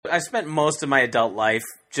I spent most of my adult life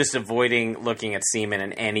just avoiding looking at semen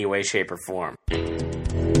in any way, shape, or form. Lord,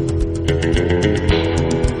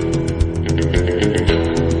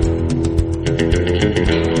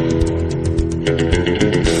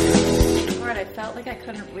 I felt like I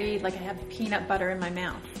couldn't read, like I had peanut butter in my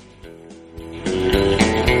mouth.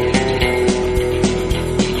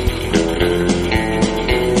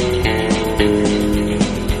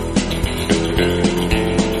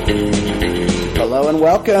 Hello and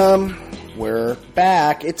welcome. We're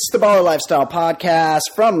back. It's the Baller Lifestyle Podcast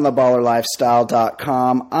from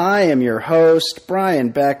theballerlifestyle.com. I am your host,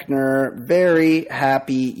 Brian Beckner. Very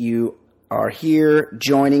happy you are here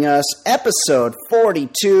joining us. Episode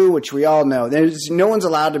 42, which we all know. No one's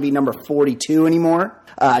allowed to be number 42 anymore.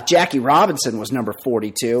 Jackie Robinson was number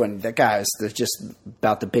 42, and that guy is just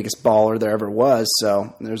about the biggest baller there ever was,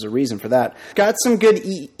 so there's a reason for that. Got some good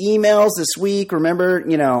emails this week. Remember,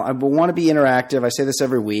 I want to be interactive. I say this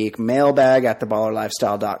every week. Mailbag at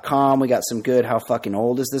theballerlifestyle.com. We got some good how fucking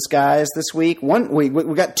old is this guys this week. We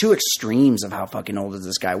got two extremes of how fucking old is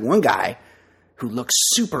this guy. One guy who looks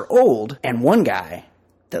super old, and one guy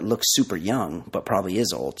that looks super young, but probably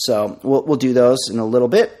is old. So we'll do those in a little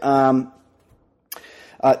bit.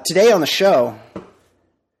 Today on the show,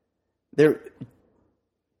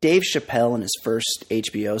 Dave Chappelle in his first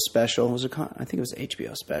HBO special, I think it was an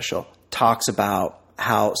HBO special, talks about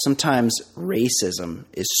how sometimes racism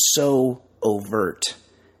is so overt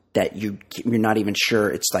that you're not even sure,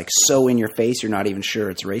 it's like so in your face, you're not even sure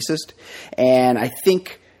it's racist. And I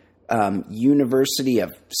think University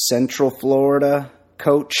of Central Florida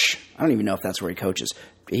coach, I don't even know if that's where he coaches,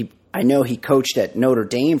 I know he coached at Notre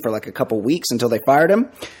Dame for like a couple weeks until they fired him.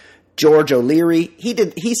 George O'Leary, he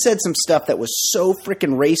said some stuff that was so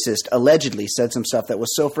freaking racist, allegedly said some stuff that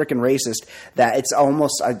was so freaking racist that it's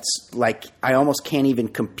like I almost can't even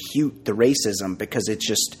compute the racism because it's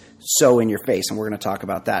just so in your face. And we're going to talk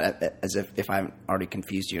about that as if I haven't already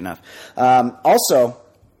confused you enough. Also,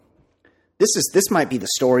 this might be the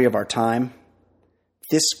story of our time.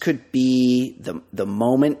 This could be the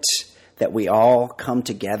moment that we all come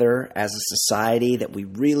together as a society, that we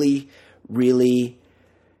really, really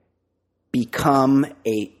become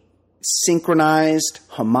a synchronized,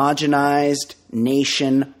 homogenized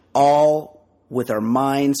nation, all with our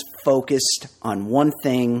minds focused on one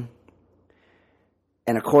thing.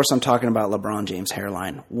 And of course, I'm talking about LeBron James'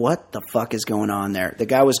 hairline. What the fuck is going on there? The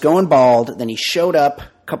guy was going bald, then he showed up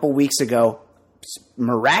a couple weeks ago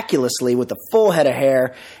miraculously with a full head of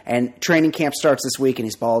hair, and training camp starts this week and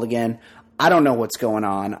he's bald again. I don't know what's going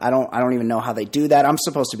on. I don't even know how they do that. I'm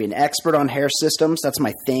supposed to be an expert on hair systems. That's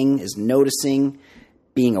my thing, is noticing,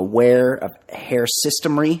 being aware of hair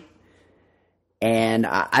systemry. And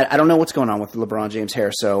I don't know what's going on with LeBron James' hair,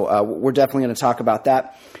 so we're definitely going to talk about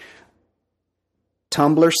that.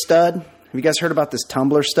 Tumblr stud. Have you guys heard about this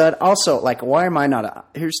Tumblr stud? Also, like, why am I not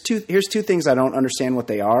here's two things I don't understand what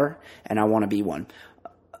they are, and I want to be one.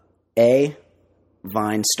 A,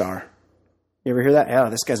 Vine star. You ever hear that? Oh,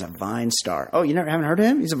 this guy's a Vine star. Oh, you haven't heard of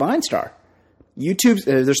him? He's a Vine star.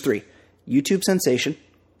 There's three. YouTube sensation.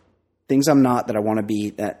 Things I'm not that I want to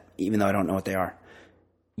be, that even though I don't know what they are.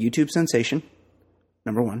 YouTube sensation,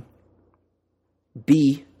 number one.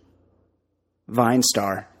 B, Vine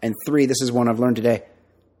star. And 3, this is one I've learned today,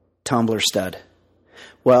 Tumblr stud.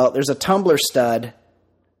 Well, there's a Tumblr stud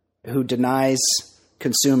who denies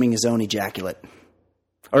consuming his own ejaculate.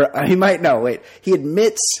 Or he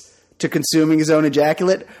admits to consuming his own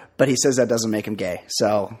ejaculate, but he says that doesn't make him gay.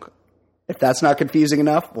 So if that's not confusing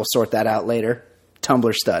enough, we'll sort that out later.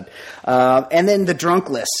 Tumblr stud. And then the drunk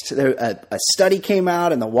list. A study came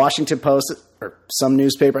out in the Washington Post, or some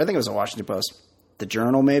newspaper. I think it was the Washington Post. The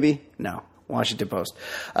Journal, maybe? No, Washington Post.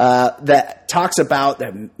 That talks about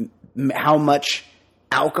how much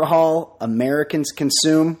alcohol Americans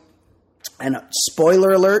consume. And spoiler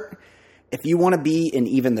alert, if you want to be in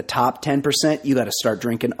even the top 10%, you got to start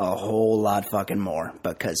drinking a whole lot fucking more,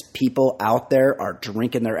 because people out there are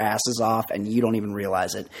drinking their asses off and you don't even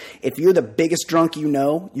realize it. If you're the biggest drunk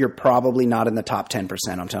you're probably not in the top 10%.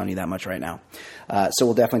 I'm telling you that much right now. So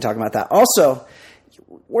we'll definitely talk about that. Also,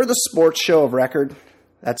 we're the sports show of record.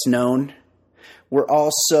 That's known. We're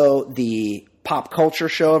also the pop culture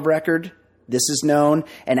show of record. This is known.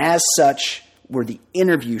 And as such, we're the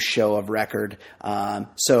interview show of record.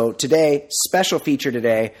 So today, special feature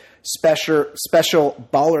today, special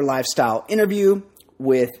baller lifestyle interview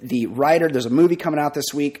with the writer. There's a movie coming out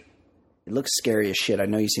this week. It looks scary as shit. I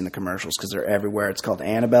know you've seen the commercials because they're everywhere. It's called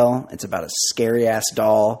Annabelle. It's about a scary ass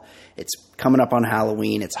doll. It's coming up on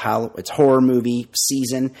Halloween. It's horror movie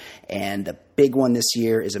season. And the big one this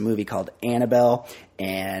year is a movie called Annabelle.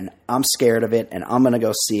 and I'm scared of it, and I'm going to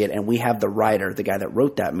go see it. And we have the writer, the guy that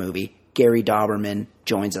wrote that movie, Gary Dauberman,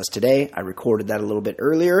 joins us today. I recorded that a little bit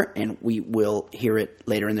earlier, and we will hear it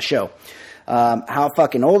later in the show. How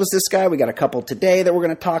fucking old is this guy? We got a couple today that we're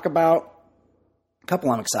going to talk about. A couple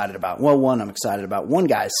I'm excited about. Well, one I'm excited about. One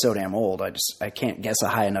guy is so damn old, I can't guess a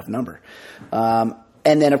high enough number.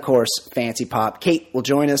 And then, of course, Fancy Pop. Kate will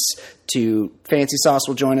join us Fancy Sauce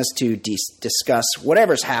will join us to discuss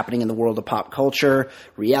whatever's happening in the world of pop culture,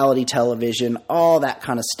 reality television, all that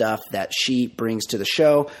kind of stuff that she brings to the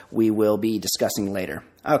show. We will be discussing later.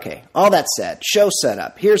 Okay, all that said, show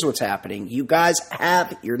setup. Here's what's happening. You guys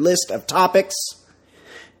have your list of topics.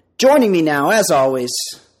 Joining me now, as always,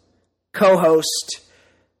 co-host,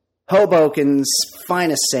 Hoboken's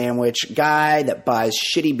finest sandwich, guy that buys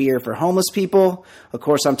shitty beer for homeless people. Of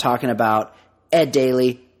course, I'm talking about Ed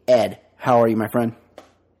Daly. Ed, how are you, my friend?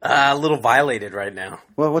 A little violated right now.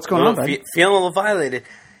 Well, what's going on, buddy? Feeling a little violated.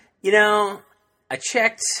 You know, I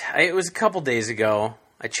checked, it was a couple days ago.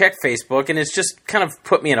 I checked Facebook, and it's just kind of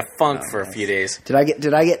put me in a funk for a few days. Did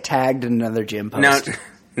I get tagged in another gym post?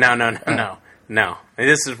 No.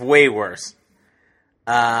 This is way worse.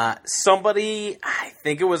 Somebody, I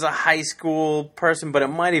think it was a high school person, but it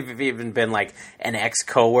might have even been like an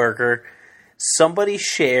ex-coworker. Somebody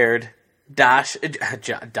shared Josh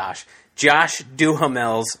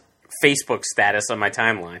Duhamel's Facebook status on my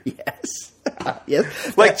timeline. Yes.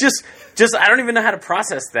 Yes. Like, just, I don't even know how to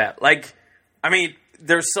process that. Like, I mean,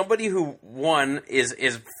 there's somebody who, one,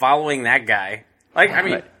 is following that guy. Like, I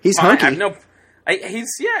mean, he's hunky.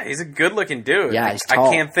 He's a good-looking dude. Yeah, he's tall.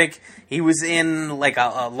 I can't think. He was in like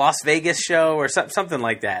a Las Vegas show or something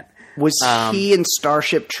like that. Was he in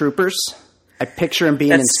Starship Troopers? I picture him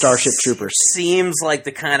being in Starship Troopers. Seems like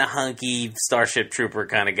the kind of hunky Starship Trooper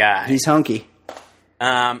kind of guy. He's hunky.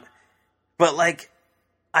 But like,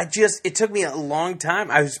 it took me a long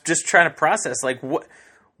time. I was just trying to process, like,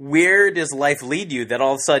 where does life lead you that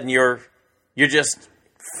all of a sudden you're just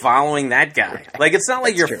following that guy? Like, it's not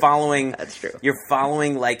like you're following. That's true. You're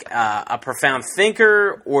following like a profound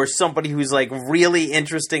thinker or somebody who's like really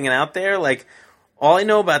interesting and out there. Like, all I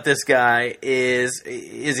know about this guy is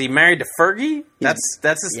he married to Fergie? That's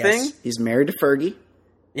his thing. He's married to Fergie.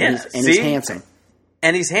 Yeah, and he's handsome.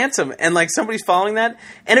 And he's handsome, and like somebody's following that,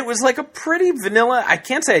 and it was like a pretty vanilla. I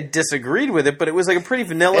can't say I disagreed with it, but it was like a pretty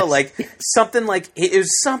vanilla, like something like it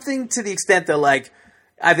was something to the extent that like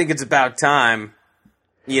I think it's about time.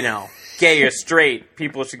 You know, gay or straight,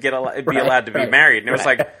 people should be allowed to be married. And it was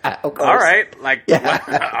like, all right, like,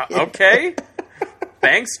 okay.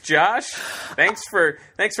 Thanks, Josh. Thanks for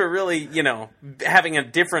really, you know, having a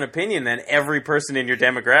different opinion than every person in your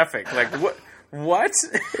demographic. Like, what?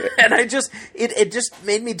 And it just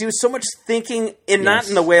made me do so much thinking, and not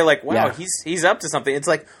in the way like, wow, he's up to something. It's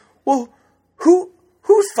like, well,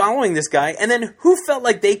 who's following this guy? And then who felt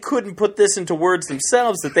like they couldn't put this into words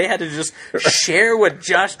themselves, that they had to just share what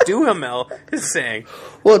Josh Duhamel is saying?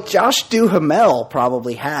 Well, Josh Duhamel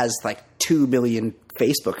probably has like 2 million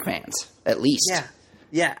Facebook fans, at least.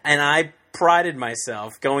 Yeah. And I prided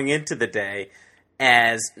myself going into the day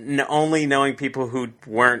as only knowing people who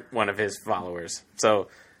weren't one of his followers. So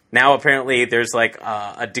now apparently there's like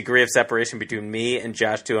a degree of separation between me and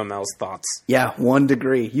Josh Duhamel's thoughts. Yeah, 1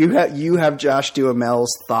 degree. You have Josh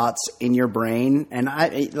Duhamel's thoughts in your brain, and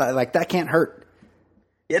I like that can't hurt.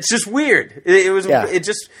 It's just weird. It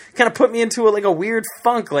just kind of put me into a weird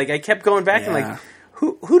funk. Like I kept going back and like,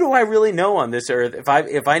 who do I really know on this earth?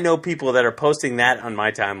 If I know people that are posting that on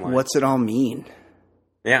my timeline, what's it all mean?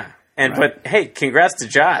 Yeah. But hey, congrats to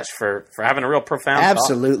Josh for having a real profound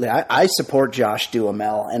Absolutely. I support Josh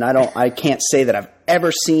Duhamel, and I can't say that I've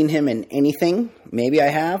ever seen him in anything. Maybe I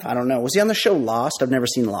have. I don't know. Was he on the show Lost? I've never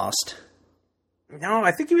seen Lost. No,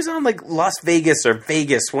 I think he was on like Las Vegas or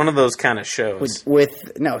Vegas, one of those kind of shows.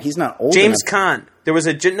 No, he's not old James enough. Caan. There was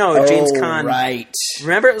James Caan. Right.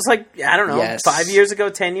 Remember, it was like, I don't know, 5 years ago,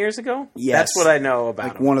 10 years ago? Yes. That's what I know about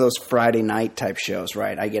like him. One of those Friday night type shows,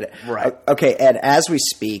 right? I get it. Right. Okay, Ed, as we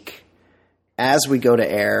speak, as we go to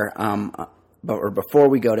air, before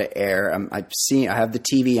we go to air, I have the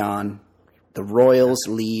TV on. The Royals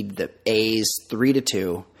lead the A's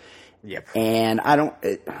 3-2. Yep. And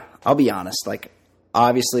I'll be honest, like,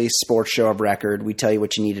 obviously, sports show of record. We tell you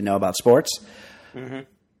what you need to know about sports. Mm-hmm.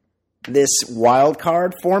 This wild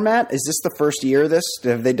card format, is this the first year of this?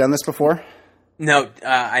 Have they done this before? No,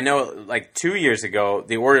 I know like 2 years ago,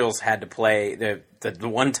 the Orioles had to play, the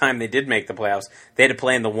one time they did make the playoffs, they had to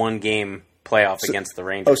play in the one-game playoff against the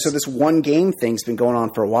Rangers. Oh, so this one-game thing's been going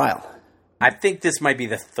on for a while. I think this might be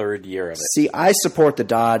the third year of it. See, I support the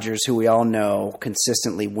Dodgers, who we all know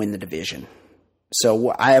consistently win the division.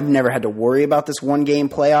 So I have never had to worry about this one-game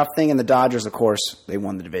playoff thing. And the Dodgers, of course, they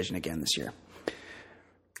won the division again this year.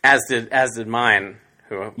 As did mine.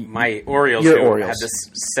 My Orioles, Your who Orioles.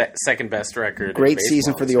 had the second best record. Great in baseball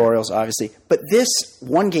season for this the year. Orioles, obviously. But this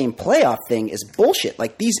one-game playoff thing is bullshit.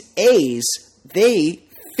 Like, these A's, they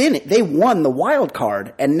won the wild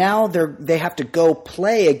card, and now they have to go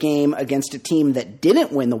play a game against a team that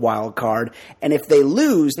didn't win the wild card, and if they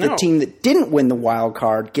lose, the No. team that didn't win the wild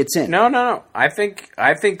card gets in. No. I think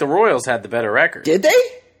the Royals had the better record. Did they?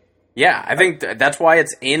 Yeah, I think that's why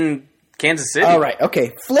it's in Kansas City. All right,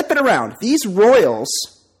 okay. Flip it around. These Royals,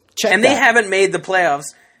 check And that. they haven't made the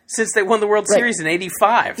playoffs since they won the World Right. Series in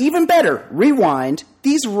 '85. Even better, rewind.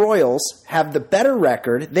 These Royals have the better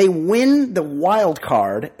record. They win the wild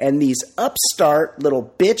card, and these upstart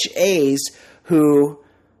little bitch A's who,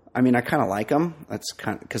 I mean, I kind of like them. That's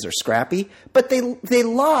kind of because they're scrappy, but they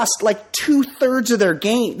lost like 2/3 of their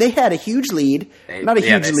game. They had a huge lead, not a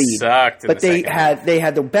huge they lead, sucked in but the they second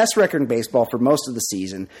had the best record in baseball for most of the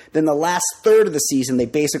season. Then the last third of the season, they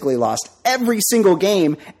basically lost every single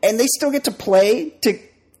game, and they still get to play to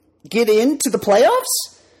get into the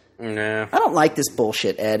playoffs? No. I don't like this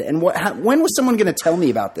bullshit, Ed. And when was someone going to tell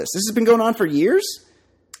me about this? This has been going on for years?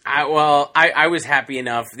 I was happy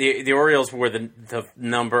enough. The Orioles were the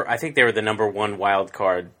number. I think they were the number one wild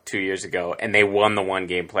card 2 years ago, and they won the one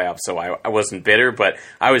game playoff. So I wasn't bitter, but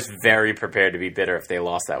I was very prepared to be bitter if they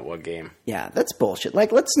lost that one game. Yeah, that's bullshit.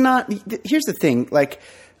 Like, let's not. Here's the thing. Like,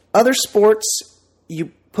 other sports,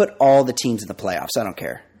 you put all the teams in the playoffs. I don't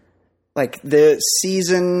care. Like, the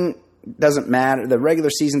season doesn't matter. The regular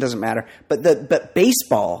season doesn't matter. But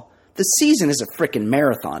baseball, the season is a freaking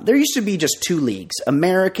marathon. There used to be just two leagues,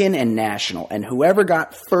 American and National, and whoever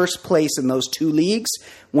got first place in those two leagues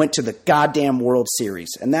went to the goddamn World Series.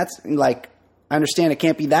 And that's, like, I understand it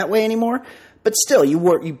can't be that way anymore, but still, you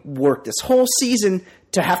work this whole season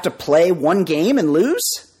to have to play one game and lose?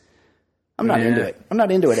 I'm not into it. I'm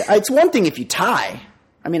not into it. It's one thing if you tie.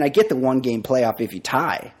 I mean, I get the one-game playoff if you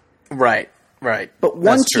tie. Right. But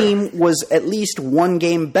one team was at least one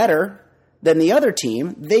game better than the other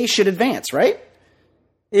team. They should advance, right?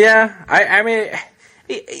 Yeah, I mean,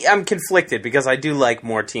 I'm conflicted because I do like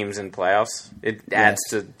more teams in playoffs. It adds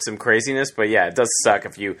to some craziness, but yeah, it does suck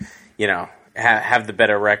if you have the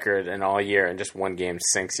better record in all year and just one game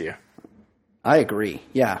sinks you. I agree.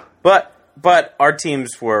 Yeah. But our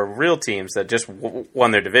teams were real teams that just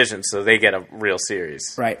won their division, so they get a real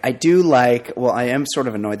series. Right. I do like. Well, I am sort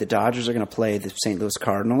of annoyed. The Dodgers are going to play the St. Louis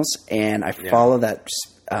Cardinals, and I follow that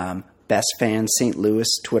Best Fan St. Louis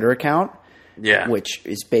Twitter account. Yeah. Which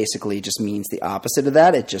is basically just means the opposite of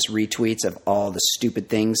that. It just retweets of all the stupid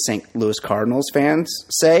things St. Louis Cardinals fans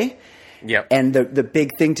say. Yep. And the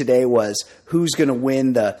big thing today was who's going to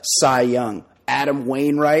win the Cy Young, Adam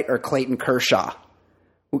Wainwright or Clayton Kershaw?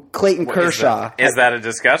 Clayton Kershaw. Is that a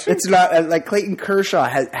discussion? It's not like Clayton Kershaw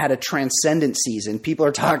had a transcendent season. People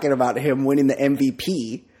are talking about him winning the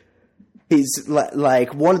MVP. He's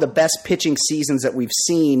like one of the best pitching seasons that we've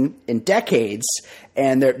seen in decades,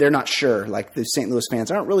 and they're not sure. Like the St. Louis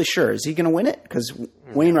fans aren't really sure. Is he going to win it? Because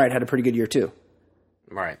Wainwright had a pretty good year too.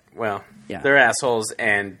 Right. Well, Yeah. they're assholes,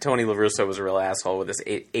 and Tony La Russa was a real asshole with his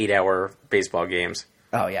 8-hour baseball games.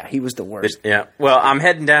 Oh yeah, he was the worst. Yeah. Well, I'm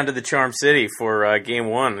heading down to the Charm City for Game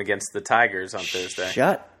 1 against the Tigers on Thursday.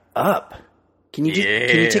 Shut up. Can you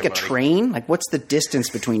take a buddy. train? Like, what's the distance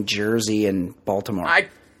between Jersey and Baltimore?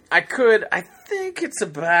 I could. I think it's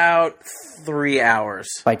about 3 hours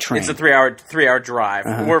By train. It's a 3-hour drive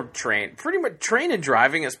or train. Pretty much train and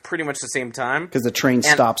driving is pretty much the same time. Because the train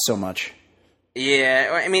stops so much.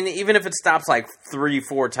 Yeah, I mean, even if it stops like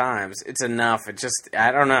 3-4 times, it's enough. It just, I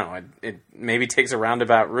don't know. It maybe takes a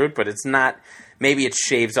roundabout route, but it's not. Maybe it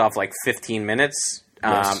shaves off like 15 minutes.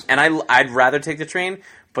 Yes. And I'd rather take the train,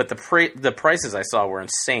 but the prices I saw were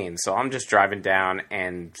insane. So I'm just driving down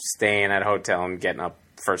and staying at a hotel and getting up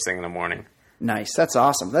first thing in the morning. Nice. That's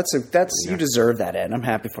awesome. You deserve that, Ed. I'm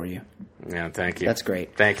happy for you. Yeah, thank you. That's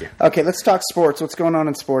great. Thank you. Okay, let's talk sports. What's going on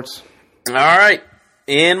in sports? All right.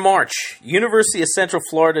 In March, University of Central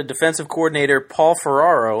Florida defensive coordinator Paul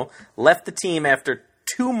Ferraro left the team after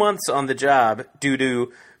 2 months on the job due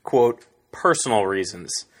to, quote, personal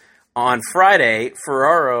reasons. On Friday,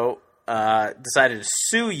 Ferraro decided to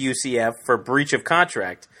sue UCF for breach of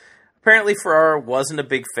contract. Apparently, Ferraro wasn't a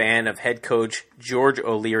big fan of head coach George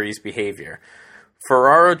O'Leary's behavior.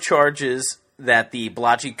 Ferraro charges that the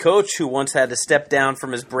blotchy coach, who once had to step down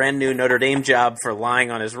from his brand new Notre Dame job for lying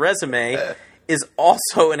on his resume, is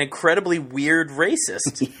also an incredibly weird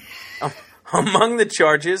racist. Among the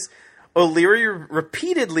charges, O'Leary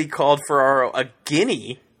repeatedly called Ferraro a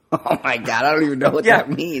guinea Oh my God, I don't even know what that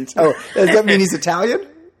means. Oh, does that mean he's Italian?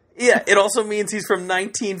 Yeah, it also means he's from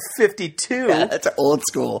 1952. Yeah, that's old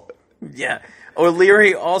school. Yeah.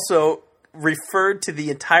 O'Leary also referred to the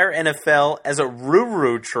entire NFL as a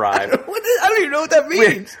Ruru tribe. I don't even know what that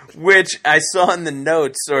means. Which I saw in the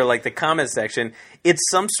notes or like the comment section. It's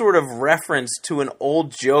some sort of reference to an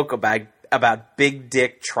old joke about big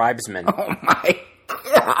dick tribesmen. Oh my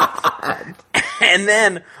God. And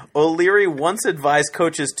then O'Leary once advised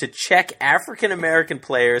coaches to check African American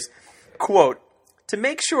players, quote, to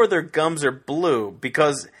make sure their gums are blue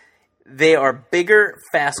because they are bigger,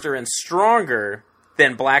 faster, and stronger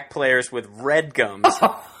than black players with red gums.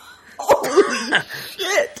 Holy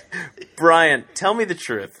shit. Brian, tell me the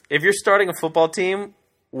truth. If you're starting a football team,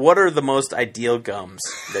 what are the most ideal gums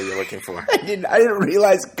that you're looking for? I didn't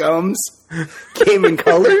realize gums came in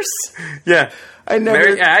colors. Yeah. I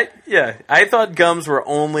never. I thought gums were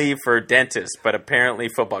only for dentists, but apparently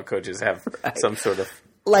football coaches have some sort of.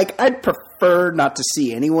 Like, I'd prefer not to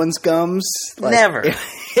see anyone's gums. Like, Never.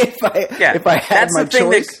 If I had my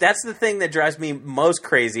choice. That's the thing that drives me most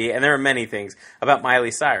crazy, and there are many things about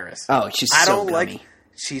Miley Cyrus. Oh, she's so gummy.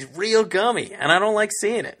 She's real gummy, and I don't like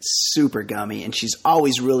seeing it. Super gummy, and she's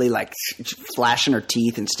always really like flashing her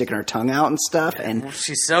teeth and sticking her tongue out and stuff. And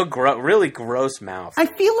she's so really gross mouth. I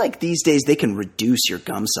feel like these days they can reduce your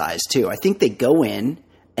gum size too. I think they go in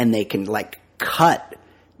and they can like cut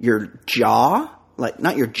your jaw, like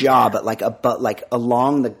not your jaw, but like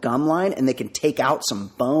along the gum line, and they can take out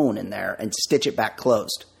some bone in there and stitch it back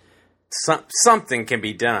closed. Something can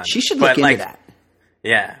be done. She should look into that.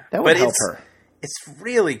 Yeah, that would help her. It's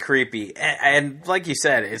really creepy, and like you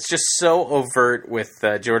said, it's just so overt with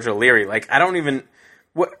George O'Leary. Like, I don't even.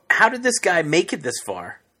 How did this guy make it this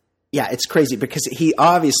far? Yeah, it's crazy because he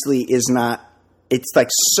obviously is not. It's like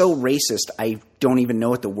so racist. I don't even know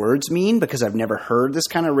what the words mean because I've never heard this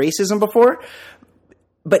kind of racism before.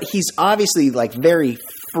 But he's obviously like very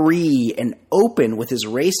free and open with his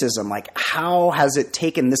racism. Like, how has it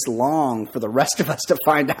taken this long for the rest of us to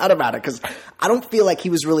find out about it? Because I don't feel like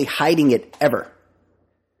he was really hiding it ever.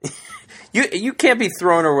 You can't be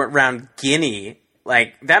throwing around Guinea.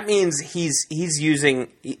 Like, that means he's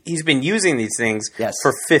been using these things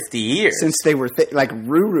for 50 years. Since they were like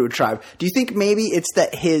Ruru tribe. Do you think maybe it's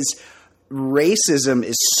that his racism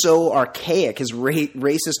is so archaic, his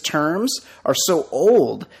racist terms are so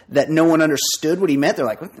old that no one understood what he meant? They're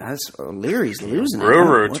like, that's O'Leary's losing it.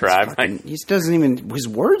 Ruru tribe. His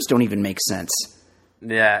words don't even make sense.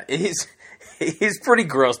 Yeah, he's pretty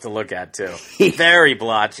gross to look at too. Very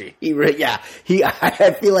blotchy.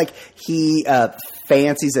 I feel like he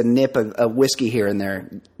fancies a nip of whiskey here and there.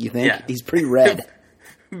 You think? Yeah. He's pretty red.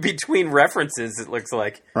 Between references, it looks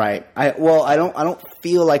like. Right. I don't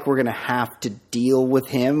feel like we're gonna have to deal with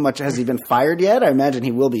him much. Has he been fired yet? I imagine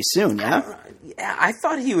he will be soon. Yeah. I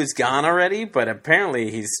thought he was gone already, but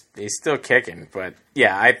apparently he's still kicking. But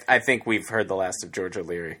yeah, I think we've heard the last of George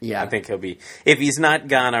O'Leary. Yeah. I think he'll be. If he's not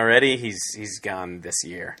gone already, he's gone this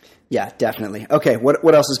year. Yeah, definitely. Okay.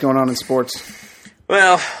 What else is going on in sports?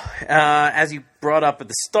 Well, as you brought up at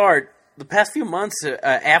the start. The past few months,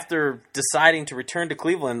 after deciding to return to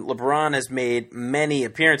Cleveland, LeBron has made many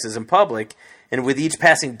appearances in public, and with each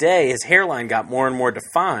passing day, his hairline got more and more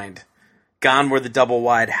defined. Gone were the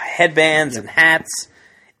double-wide headbands and hats,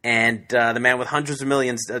 and the man with hundreds of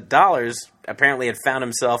millions of dollars apparently had found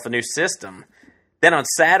himself a new system. Then on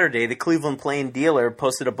Saturday, the Cleveland Plain Dealer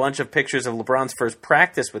posted a bunch of pictures of LeBron's first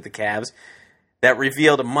practice with the Cavs, that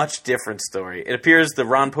revealed a much different story. It appears the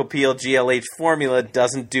Ron Popeil GLH formula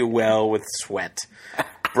doesn't do well with sweat.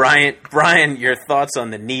 Brian, your thoughts on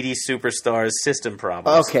the needy superstars system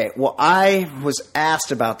problems? Okay, well, I was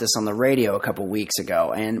asked about this on the radio a couple weeks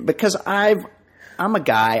ago, and because I'm a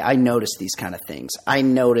guy, I notice these kind of things. I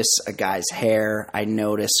notice a guy's hair. I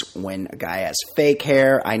notice when a guy has fake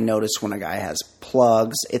hair. I notice when a guy has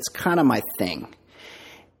plugs. It's kind of my thing.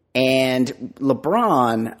 And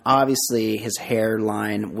LeBron, obviously, his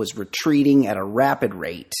hairline was retreating at a rapid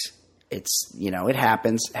rate. It's, it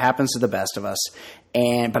happens to the best of us.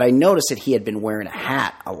 But I noticed that he had been wearing a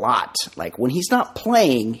hat a lot. Like, when he's not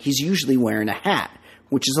playing, he's usually wearing a hat,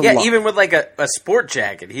 which is a lot. Yeah, even with like a sport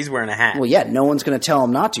jacket, he's wearing a hat. Well, yeah, no one's going to tell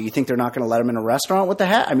him not to. You think they're not going to let him in a restaurant with the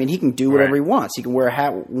hat? I mean, he can do whatever he wants. He can wear a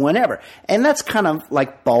hat whenever. And that's kind of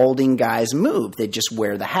like balding guys move. They just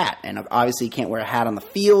wear the hat. And obviously he can't wear a hat on the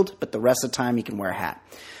field, but the rest of the time he can wear a hat.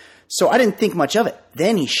 So I didn't think much of it.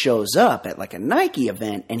 Then he shows up at like a Nike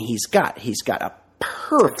event and he's got a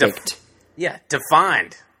perfect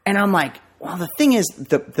defined. And I'm like, well, the thing is,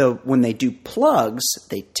 when they do plugs,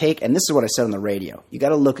 they take, and this is what I said on the radio, you got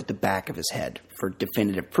to look at the back of his head for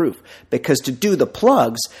definitive proof. Because to do the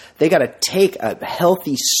plugs, they got to take a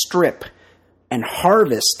healthy strip and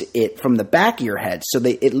harvest it from the back of your head. So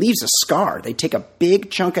it leaves a scar. They take a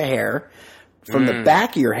big chunk of hair from the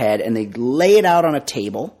back of your head and they lay it out on a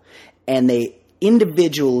table and they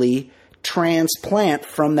individually transplant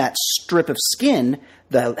from that strip of skin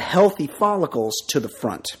the healthy follicles to the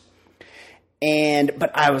front.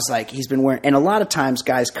 But I was like, he's been wearing, and a lot of times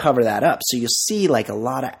guys cover that up. So you'll see like a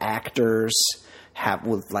lot of actors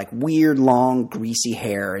with like weird, long, greasy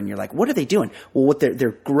hair. And you're like, what are they doing? Well, what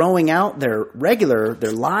they're growing out their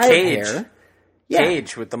live hair. Yeah.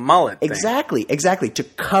 Cage with the mullet thing. Exactly. To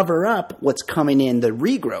cover up what's coming in, the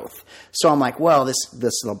regrowth. So I'm like, well, this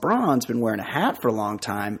LeBron's been wearing a hat for a long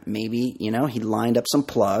time. Maybe, he lined up some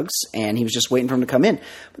plugs and he was just waiting for him to come in.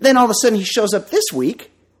 But then all of a sudden he shows up this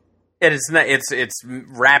week. It's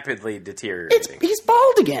rapidly deteriorating. He's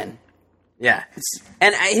bald again. Yeah.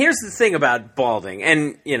 And here's the thing about balding.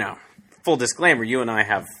 And, full disclaimer, you and I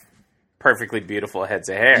have perfectly beautiful heads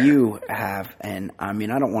of hair. You have, and I mean,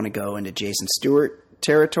 I don't want to go into Jason Stewart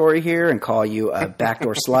territory here and call you a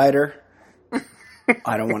backdoor slider.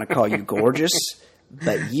 I don't want to call you gorgeous,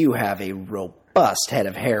 but you have a robust head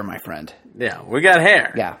of hair, my friend. Yeah, we got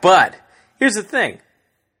hair. Yeah. But here's the thing.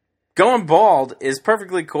 Going bald is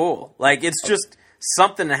perfectly cool. Like, it's just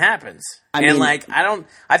something that happens.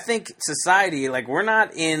 I think society, like, we're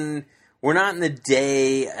not in the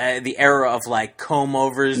day, the era of like comb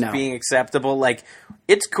overs being acceptable. Like,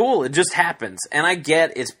 it's cool. It just happens. And I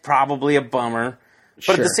get it's probably a bummer.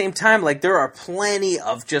 But at the same time, like, there are plenty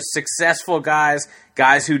of just successful guys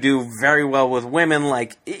who do very well with women.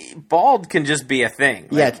 Like, bald can just be a thing.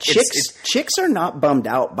 Yeah, like, chicks are not bummed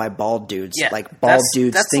out by bald dudes. Yeah, like, bald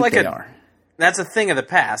dudes think like they are. That's a thing of the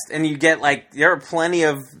past. And you get, like, there are plenty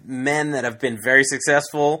of men that have been very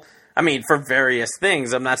successful. I mean, for various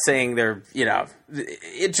things. I'm not saying they're,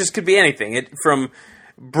 it just could be anything. From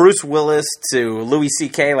Bruce Willis to Louis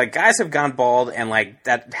C.K., like, guys have gone bald and, like,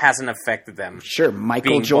 that hasn't affected them. Sure,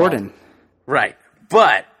 Michael Jordan. Bald. Right.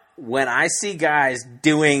 But when I see guys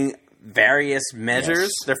doing various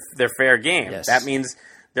measures, they're fair game. Yes. That means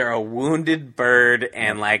they're a wounded bird,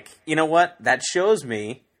 and, like, you know what? That shows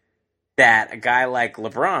me that a guy like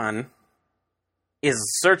LeBron is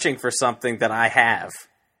searching for something that I have.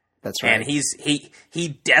 That's right. And he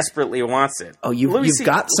desperately wants it. Oh, you've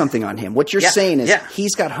got something on him. What you're saying is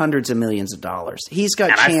he's got hundreds of millions of dollars. He's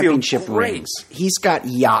got championship rings. He's got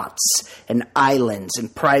yachts and islands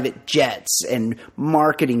and private jets and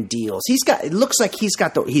marketing deals. It looks like he's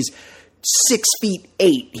 6'8".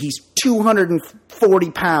 He's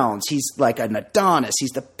 240 pounds. He's like an Adonis.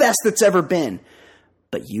 He's the best that's ever been.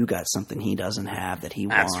 But you got something he doesn't have that he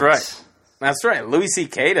wants. That's right. Louis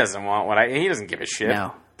C.K. doesn't want he doesn't give a shit.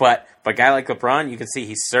 No. But a guy like LeBron, you can see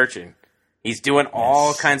he's searching. He's doing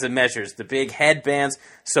all kinds of measures, the big headbands.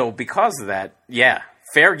 So because of that,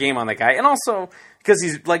 fair game on the guy. And also because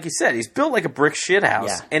he's, like you said, he's built like a brick shithouse.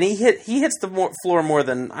 Yeah. And he hits the floor more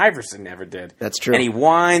than Iverson ever did. That's true. And he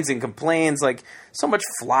whines and complains, like, so much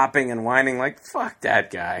flopping and whining. Like, fuck that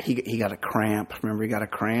guy. He got a cramp. Remember, he got a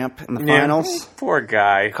cramp in the finals? Poor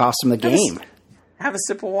guy. Cost him the game. Have a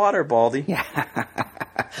sip of water, Baldy. Yeah.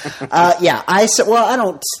 I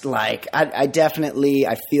definitely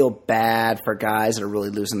feel bad for guys that are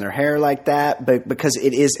really losing their hair like that, but because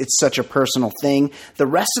it's such a personal thing. The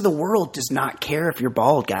rest of the world does not care if you're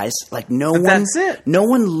bald, guys. Like, that's it. No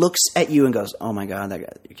one looks at you and goes, "Oh my God, that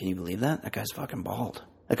guy, can you believe that? That guy's fucking bald.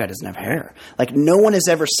 That guy doesn't have hair." Like, no one has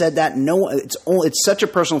ever said that. It's such a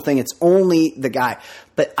personal thing. It's only the guy.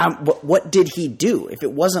 But what did he do? If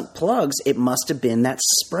it wasn't plugs, it must have been that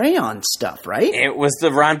spray-on stuff, right? It was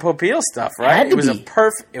the Ron Popeil stuff, right? It was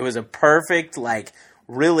a perfect, like,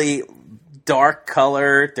 really dark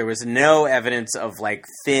color. There was no evidence of, like,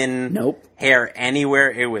 thin hair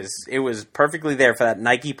anywhere. It was perfectly there for that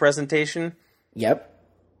Nike presentation. Yep.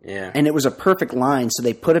 Yeah. And it was a perfect line, so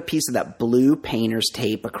they put a piece of that blue painter's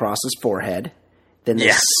tape across his forehead. Then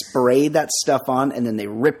they sprayed that stuff on, and then they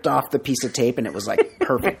ripped off the piece of tape, and it was, like,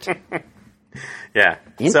 perfect. Yeah.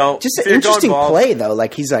 So just an interesting play, though.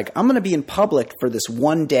 Like, he's like, I'm going to be in public for this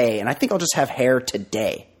one day, and I think I'll just have hair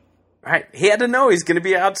today. Right. He had to know he's going to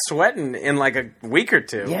be out sweating in, like, a week or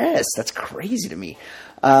two. Yes, that's crazy to me.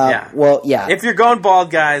 Well, yeah. If you're going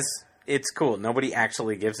bald, guys, it's cool. Nobody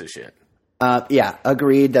actually gives a shit.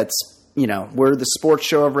 Agreed. That's, we're the sports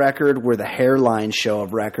show of record. We're the hairline show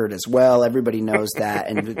of record as well. Everybody knows that.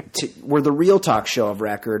 And we're the real talk show of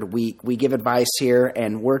record. We give advice here,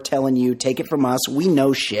 and we're telling you, take it from us. We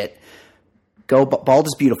know shit. Go bald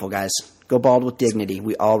is beautiful, guys. Go bald with dignity.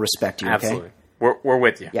 We all respect you. Okay? Absolutely. We're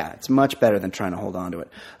with you. Yeah, it's much better than trying to hold on to it.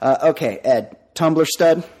 Okay, Ed, Tumblr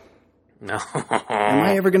stud? No. Am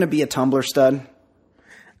I ever going to be a Tumblr stud?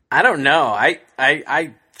 I don't know.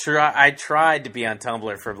 I tried to be on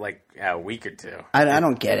Tumblr for like a week or two. I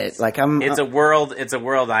don't get it. Like It's a world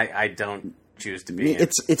I don't choose to be in.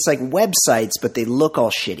 It's like websites, but they look all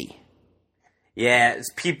shitty. Yeah,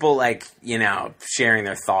 it's people like, sharing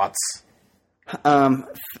their thoughts.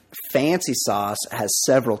 Fancy Sauce has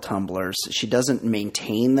several Tumblrs. She doesn't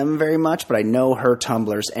maintain them very much, but I know her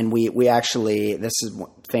Tumblrs, and we actually, this is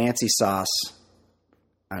Fancy Sauce.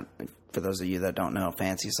 For those of you that don't know,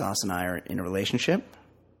 Fancy Sauce and I are in a relationship,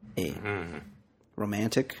 a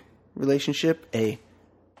romantic relationship, a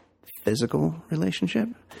physical relationship.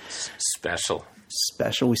 Special.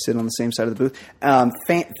 We sit on the same side of the booth.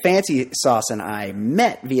 Fancy Sauce and I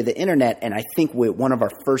met via the internet, and I think one of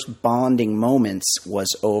our first bonding moments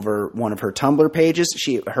was over one of her Tumblr pages.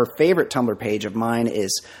 Her favorite Tumblr page of mine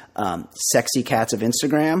is Sexy Cats of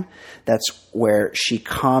Instagram. That's where she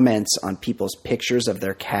comments on people's pictures of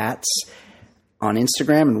their cats on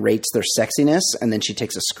Instagram and rates their sexiness, and then she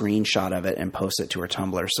takes a screenshot of it and posts it to her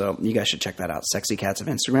Tumblr. So you guys should check that out. Sexy Cats of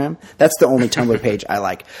Instagram. That's the only Tumblr page I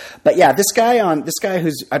like. But yeah, this guy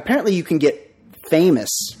who's apparently you can get famous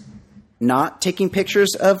not taking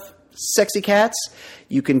pictures of sexy cats.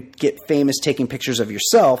 You can get famous taking pictures of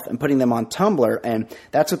yourself and putting them on Tumblr, and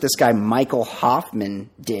that's what this guy Michael Hoffman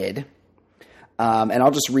did. And I'll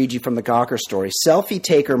just read you from the Gawker story. Selfie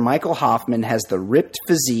taker Michael Hoffman has the ripped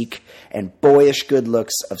physique and boyish good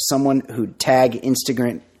looks of someone who'd tag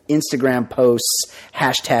Instagram posts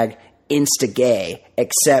hashtag #Instagay,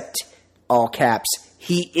 except, all caps,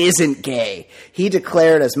 he isn't gay. He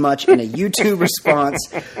declared as much in a YouTube response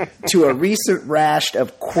to a recent rash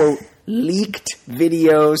of, quote, leaked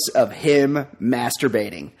videos of him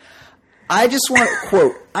masturbating. I just want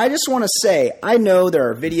to say, I know there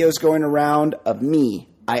are videos going around of me.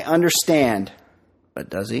 I understand. But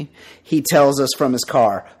does he? He tells us from his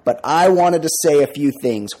car. But I wanted to say a few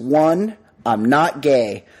things. One, I'm not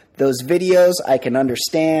gay. Those videos I can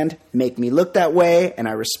understand make me look that way, and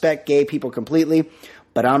I respect gay people completely.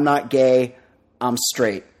 But I'm not gay. I'm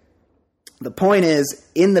straight. The point is,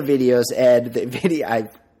 in the videos, Ed, the video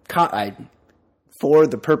for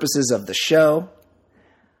the purposes of the show,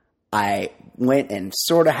 I went and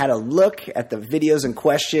sort of had a look at the videos in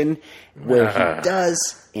question where he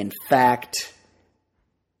does, in fact,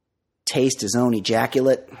 taste his own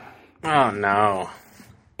ejaculate. Oh, no.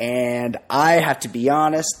 And I have to be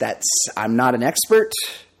honest, I'm not an expert.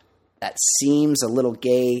 That seems a little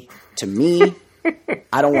gay to me.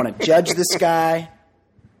 I don't want to judge this guy.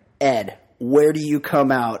 Ed, where do you come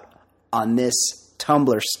out on this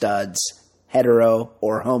Tumblr stud's hetero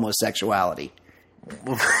or homosexuality?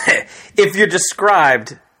 If you're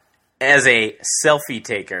described as a selfie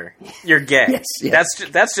taker, you're gay. Yes.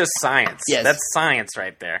 That's just science. Yes. That's science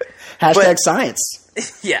right there. Hashtag science.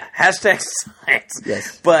 Yeah, hashtag science.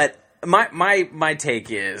 Yes. But my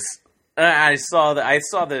take is, I saw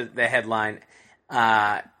the headline.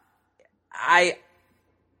 I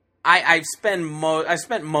spent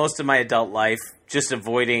most of my adult life just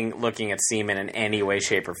avoiding looking at semen in any way,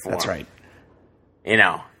 shape, or form. That's right.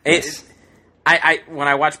 Yes. When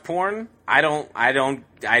I watch porn, I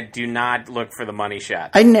do not look for the money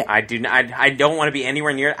shot. I don't want to be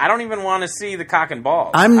anywhere near it. I don't even want to see the cock and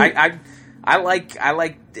balls. I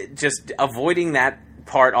like just avoiding that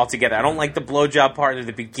part altogether. I don't like the blowjob part at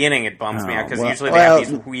the beginning. It bums me out because usually they have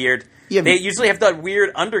these weird. They usually have that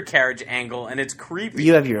weird undercarriage angle, and it's creepy.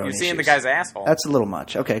 You have your own You're seeing issues. the guy's asshole. That's a little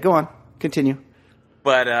much. Okay, go on. Continue.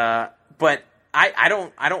 But I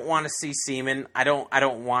don't want to see semen. I don't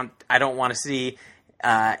want to see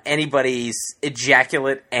anybody's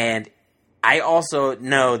ejaculate, and I also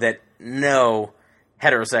know that no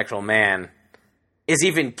heterosexual man is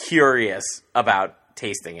even curious about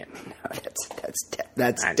tasting it.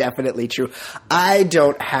 That's definitely true. I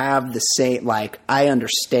don't have the same, I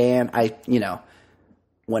understand.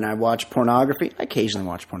 When I watch pornography, I occasionally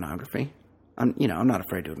watch pornography. I'm not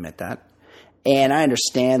afraid to admit that. And I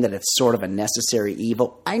understand that it's sort of a necessary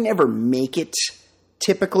evil. I never make it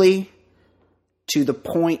typically to the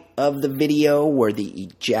point of the video where the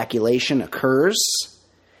ejaculation occurs.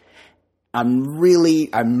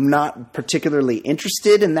 I'm not particularly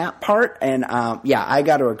interested in that part. And I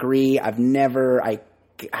got to agree. I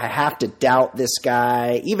have to doubt this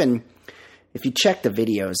guy. Even if you check the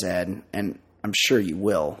videos, Ed, and I'm sure you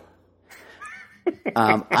will.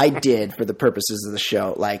 I did for the purposes of the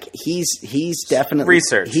show. He's definitely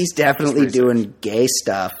research. He's definitely doing gay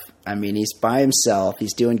stuff. I mean, he's by himself.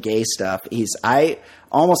 He's doing gay stuff. I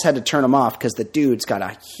almost had to turn him off because the dude's got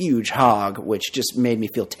a huge hog, which just made me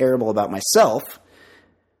feel terrible about myself.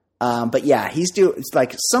 But yeah, it's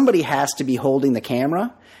like somebody has to be holding the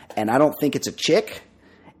camera, and I don't think it's a chick.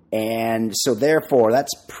 And so therefore,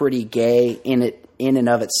 that's pretty gay in and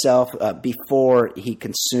of itself, before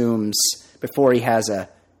he has a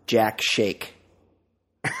Jack shake.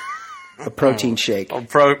 A protein shake.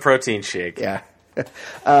 Protein shake. Yeah.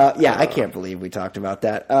 I can't believe we talked about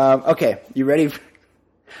that. Okay, you ready?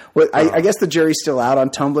 Well, I guess the jury's still out on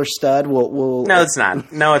Tumblr stud. We'll No, it's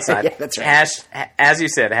not. No, it's not. Yeah, that's right. As you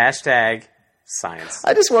said, hashtag science.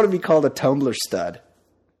 I just want to be called a Tumblr stud.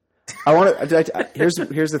 I want to. Here's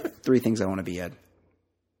the 3 things I want to be, Ed.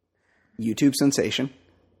 YouTube sensation.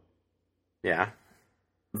 Yeah.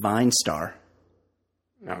 Vine star.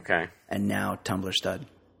 Okay. And now Tumblr stud.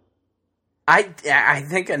 I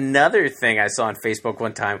think another thing I saw on Facebook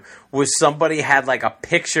one time was somebody had like a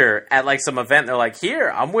picture at like some event. They're like, "Here,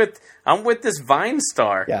 I'm with this Vine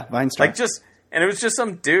star." Yeah, Vine star. And it was just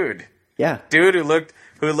some dude. Yeah, dude who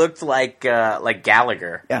looked like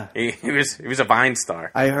Gallagher. Yeah, he was a Vine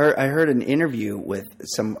star. I heard an interview with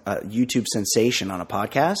some YouTube sensation on a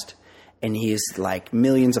podcast, and he's like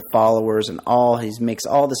millions of followers and he makes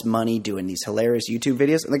all this money doing these hilarious YouTube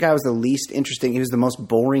videos. And the guy was the least interesting. He was the most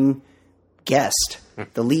boring guest,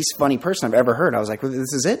 the least funny person I've ever heard. I was like, well,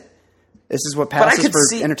 this is it? This is what passes for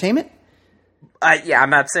entertainment? I'm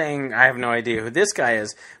not saying I have no idea who this guy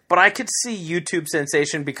is, but I could see YouTube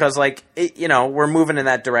sensation because, like, we're moving in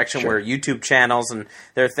that direction where YouTube channels and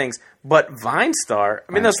there are things. But Vine star,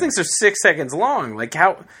 those things are 6 seconds long. Like,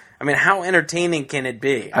 how entertaining can it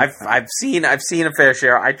be? I've seen a fair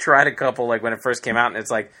share. I tried a couple, like, when it first came out, and it's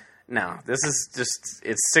like, no, this is just,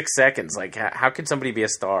 it's 6 seconds. Like, how can somebody be a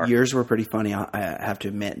star? Yours were pretty funny. I have to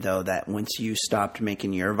admit, though, that once you stopped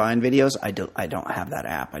making your Vine videos, I don't have that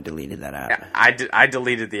app. I deleted that app. Yeah, I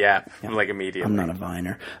deleted the app, like, immediately. I'm not a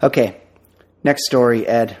Viner. Okay, next story,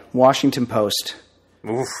 Ed. Washington Post.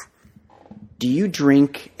 Oof. Do you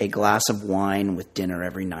drink a glass of wine with dinner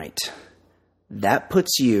every night? That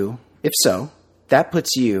puts you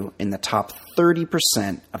in the top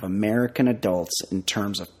 30% of American adults in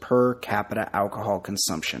terms of per capita alcohol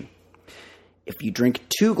consumption. If you drink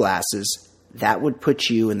 2 glasses, that would put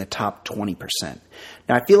you in the top 20%.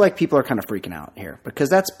 Now, I feel like people are kind of freaking out here because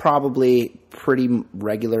that's probably pretty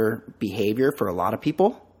regular behavior for a lot of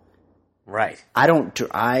people. Right.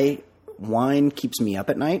 Wine keeps me up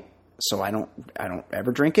at night. So I don't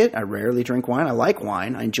ever drink it. I rarely drink wine. I like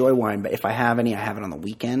wine. I enjoy wine, but if I have any, I have it on the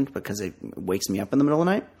weekend because it wakes me up in the middle of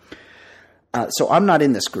the night. So I'm not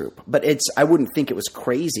in this group, but I wouldn't think it was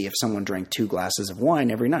crazy if someone drank 2 glasses of wine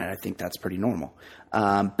every night. I think that's pretty normal.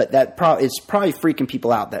 But it's probably freaking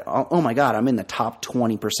people out that, oh my God, I'm in the top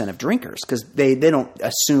 20% of drinkers because they don't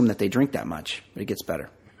assume that they drink that much, but it gets better.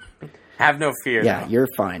 Have no fear. Yeah, you're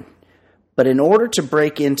fine. But in order to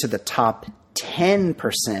break into the top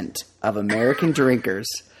 10% of American drinkers,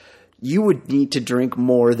 you would need to drink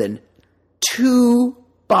more than 2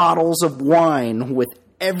 bottles of wine with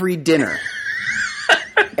every dinner.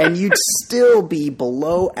 And you'd still be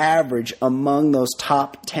below average among those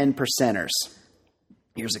top 10%ers.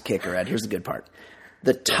 Here's a kicker, Ed. Here's the good part.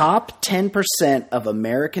 The top 10% of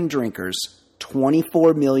American drinkers,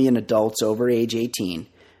 24 million adults over age 18,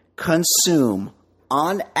 consume,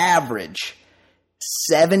 on average,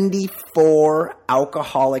 74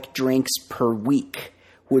 alcoholic drinks per week,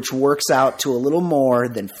 which works out to a little more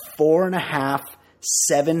than 4.5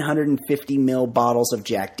 750 ml bottles of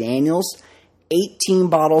Jack Daniels, 18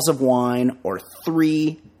 bottles of wine, or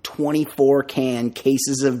 3 24-can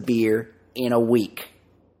cases of beer in a week.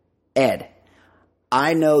 Ed,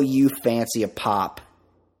 I know you fancy a pop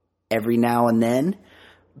every now and then,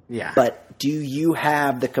 but do you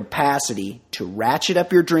have the capacity to ratchet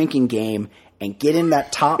up your drinking game and get in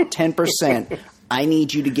that top 10%? I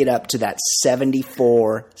need you to get up to that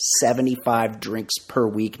 74, 75 drinks per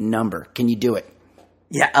week number. Can you do it?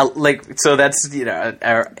 Yeah, so that's,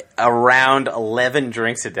 around 11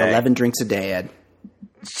 drinks a day. 11 drinks a day, Ed.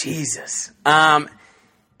 Jesus. I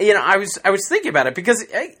was thinking about it because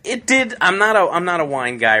it did. I'm not a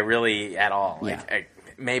wine guy really at all.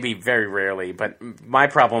 Maybe very rarely, but my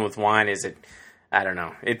problem with wine is I don't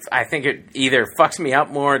know. I think it either fucks me up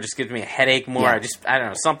more, or just gives me a headache more. Yeah. I don't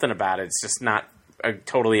know, something about it. It's just not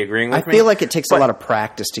totally agreeing with me. I feel like it takes a lot of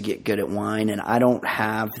practice to get good at wine, and I don't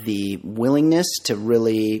have the willingness to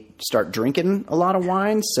really start drinking a lot of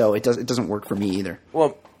wine, so it doesn't work for me either.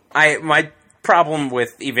 Well, my problem with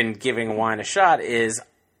even giving wine a shot is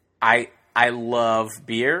I love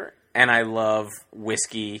beer and I love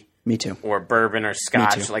whiskey. Me too. Or bourbon or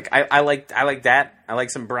scotch. Me too. Like I like that. I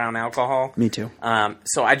like some brown alcohol. Me too.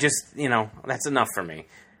 So I just, that's enough for me.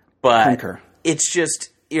 But Concur. It's just,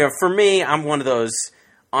 for me, I'm one of those,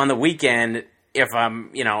 on the weekend, if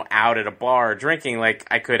I'm, out at a bar drinking, like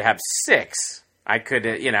I could have 6. I could,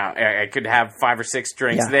 I could have 5 or 6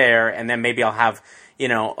 drinks there, and then maybe I'll have,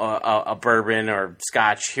 a bourbon or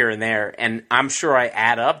scotch here and there. And I'm sure I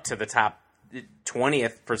add up to the top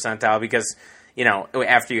 20th percentile because,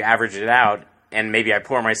 after you average it out, and maybe I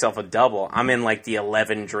pour myself a double, I'm in like the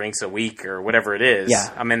 11 drinks a week or whatever it is. Yeah.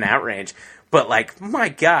 I'm in that range. But like, my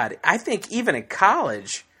God, I think even in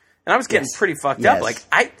college, and I was getting pretty fucked up. Like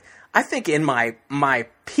I think in my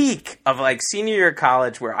peak of like senior year of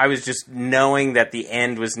college where I was just knowing that the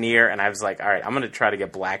end was near and I was like, all right, I'm going to try to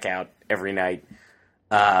get blackout every night.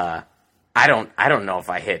 I don't know if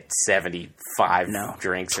I hit 75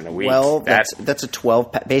 drinks in a week. Well, that's a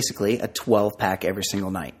 12 pack, basically a 12 pack every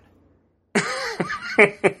single night.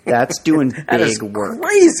 That's doing big work.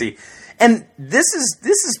 Crazy. And this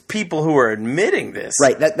is people who are admitting this.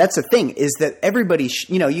 Right. That's the thing is that everybody,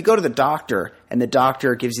 you go to the doctor and the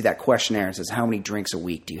doctor gives you that questionnaire and says, how many drinks a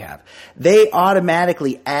week do you have? They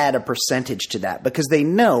automatically add a percentage to that because they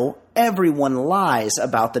know everyone lies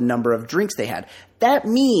about the number of drinks they had. That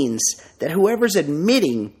means that whoever's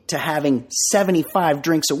admitting to having 75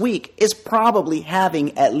 drinks a week is probably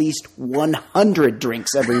having at least 100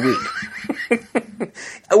 drinks every week.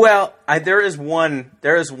 Well, there is one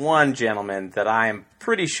gentleman that I am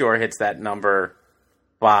pretty sure hits that number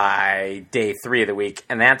by day 3 of the week,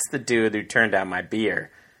 and that's the dude who turned down my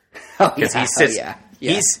beer. Because he sits,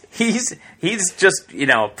 he's just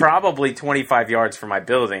probably 25 yards from my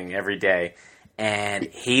building every day, and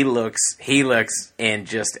he looks in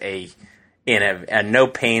just a no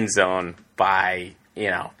pain zone by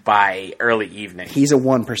early evening. He's a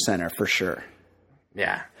 1%er for sure.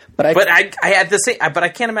 Yeah. But I had the same. But I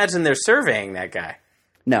can't imagine they're surveying that guy.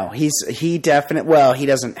 No, he definitely. Well, he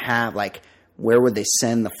doesn't have where would they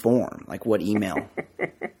send the form? Like what email?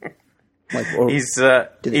 He's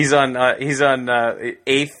on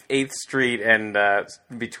 8th Street and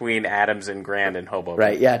between Adams and Grand in Hoboken.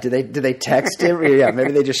 Right? Yeah. Do they text him? Yeah.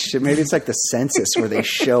 Maybe it's like the census where they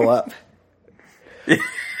show up.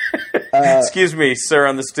 Excuse me, sir,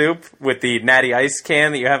 on the stoop with the Natty Ice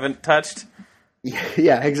can that you haven't touched.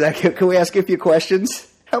 Yeah, exactly. Can we ask you a few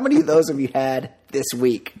questions? How many of those have you had this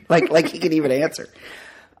week? Like he can even answer.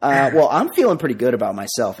 Well, I'm feeling pretty good about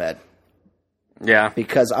myself, Ed. Yeah,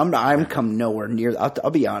 because I'm come nowhere near. I'll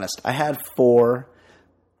be honest. I had 4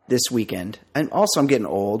 this weekend, and also I'm getting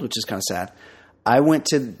old, which is kind of sad. I went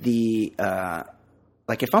to the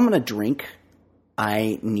if I'm going to drink,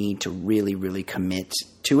 I need to really, really commit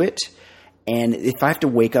to it. And if I have to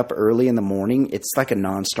wake up early in the morning, it's like a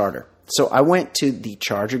non-starter. So I went to the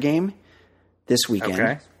Charger game this weekend.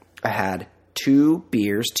 Okay. I had 2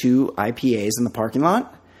 beers, 2 IPAs in the parking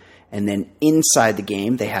lot. And then inside the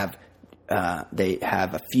game, they have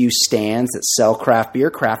a few stands that sell craft beer,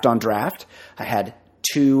 craft on draft. I had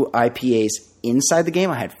 2 IPAs inside the game.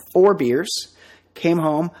 I had 4 beers. Came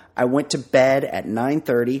home. I went to bed at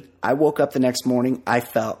 9:30. I woke up the next morning. I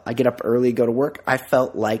get up early, go to work. I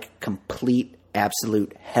felt like complete,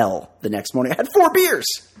 absolute hell the next morning. I had 4 beers.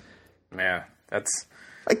 Yeah, that's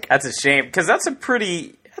a shame because that's a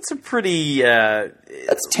pretty that's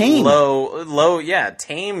tame. Low,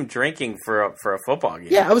 tame drinking for a football game.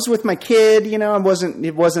 Yeah, I was with my kid.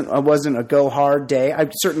 It wasn't a go hard day. I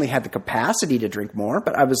certainly had the capacity to drink more,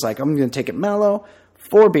 but I was like, I'm going to take it mellow.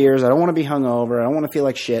 4 beers. I don't want to be hungover. I don't want to feel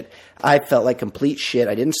like shit. I felt like complete shit.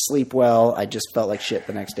 I didn't sleep well. I just felt like shit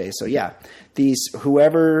the next day. So yeah,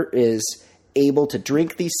 whoever is able to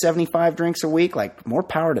drink these 75 drinks a week, more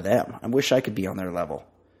power to them. I wish I could be on their level.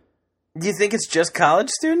 Do you think it's just college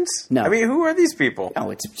students? No. I mean, who are these people?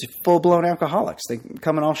 No, it's full-blown alcoholics. They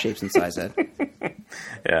come in all shapes and sizes, Ed.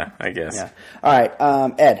 Yeah, I guess. Yeah. All right,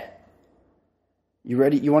 Ed, you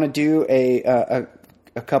ready? You want to do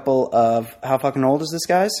a couple of How Fucking Old Is This,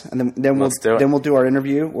 guys? And then we'll do our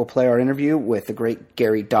interview. We'll play our interview with the great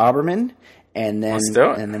Gary Doberman, and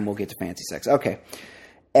then we'll get to fancy sex. Okay.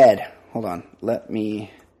 Ed, hold on.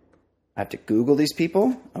 I have to Google these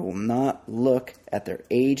people. I will not look at their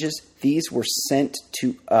ages. These were sent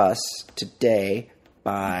to us today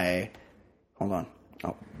by, hold on.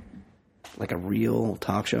 Oh, like a real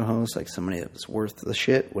talk show host, like somebody that was worth the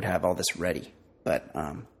shit would have all this ready. But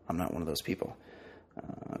I'm not one of those people.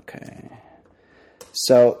 Okay.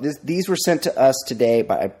 So these were sent to us today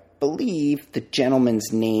by, I believe the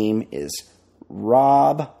gentleman's name is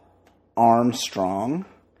Rob Armstrong.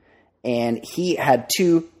 And he had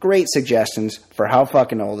 2 great suggestions for how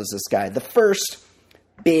fucking old is this guy. The first,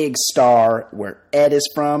 big star where Ed is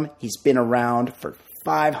from. He's been around for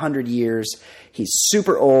 500 years. He's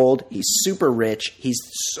super old. He's super rich. He's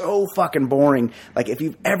so fucking boring. Like, if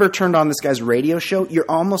you've ever turned on this guy's radio show, you're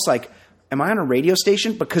almost like, am I on a radio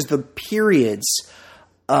station? Because the periods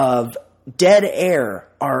of dead air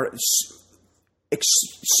are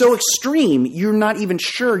so extreme, you're not even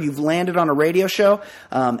sure you've landed on a radio show.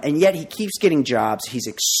 And yet he keeps getting jobs. He's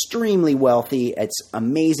extremely wealthy. It's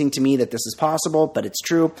amazing to me that this is possible, but it's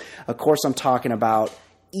true. Of course, I'm talking about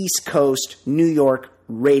East Coast, New York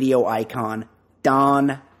radio icon,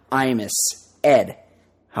 Don Imus. Ed,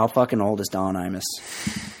 how fucking old is Don Imus?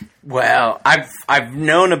 Well, I've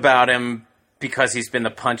known about him because he's been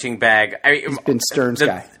the punching bag. He's been Stern's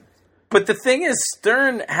guy. But the thing is,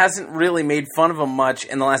 Stern hasn't really made fun of him much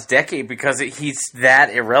in the last decade because he's that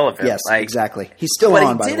irrelevant. Yes, exactly. He's still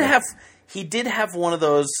on, by the way. He did have one of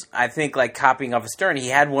those, I think, like copying off of Stern. He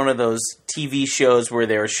had one of those TV shows where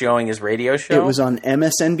they were showing his radio show. It was on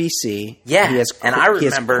MSNBC. Yeah, he has and I remember he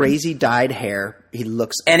has crazy dyed hair. He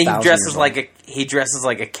looks and he dresses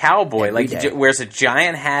like a cowboy. Like he wears a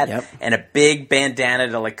giant hat and a big bandana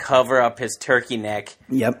to like cover up his turkey neck.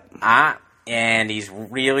 Yep. And he's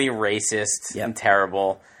really racist and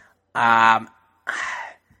terrible. I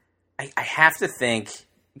have to think,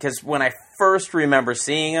 because when I first remember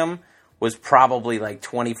seeing him was probably like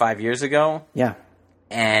 25 years ago. Yeah.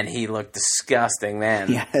 And he looked disgusting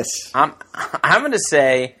then. Yes. I'm going to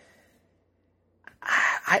say,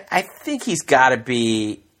 I think he's got to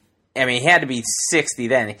be, I mean, he had to be 60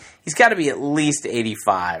 then. He's got to be at least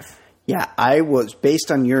 85. Yeah,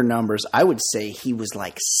 based on your numbers, I would say he was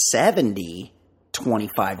like 70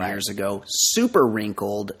 25 years ago. Super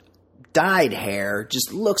wrinkled, dyed hair,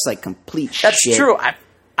 just looks like complete shit. That's true.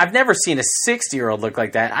 I've never seen a 60-year-old look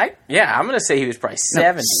like that. I'm going to say he was probably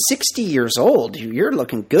 70. No, 60 years old. You're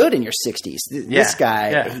looking good in your 60s. This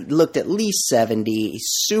guy, he looked at least 70. He's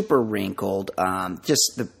super wrinkled. And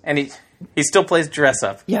he still plays dress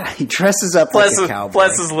up. Yeah, he dresses up like a cowboy.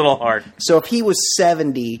 Bless his little heart. So if he was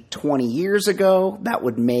 70 20 years ago, that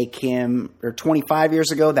would make him, or 25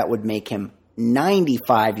 years ago, that would make him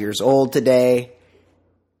 95 years old today.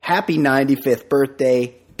 Happy 95th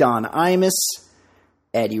birthday, Don Imus.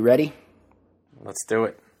 Ed, you ready? Let's do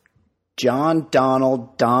it. John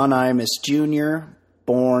Donald Don Imus Jr.,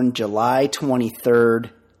 born July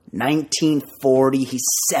 23rd, 1940. He's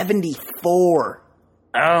 74.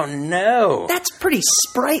 Oh, no. That's pretty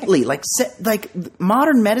sprightly. Like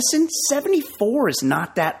modern medicine, 74 is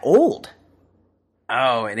not that old.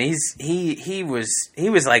 Oh, and he was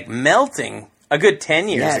like melting a good 10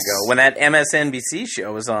 years ago when that MSNBC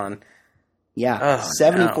show was on. Yeah,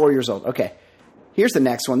 74 years old. Okay. Here's the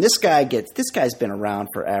next one. This guy's been around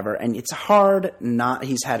forever, and it's hard not.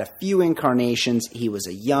 He's had a few incarnations. He was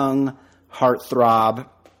a young heartthrob.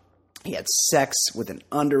 He had sex with an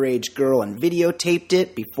underage girl and videotaped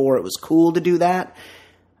it before it was cool to do that.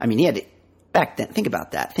 I mean, he had to, back then. Think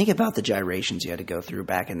about that. Think about the gyrations you had to go through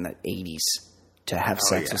back in the 80s to have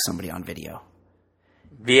sex with somebody on video.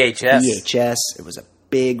 VHS. It was a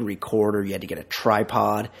big recorder. You had to get a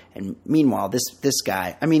tripod. And meanwhile, this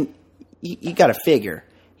guy, I mean, you got to figure,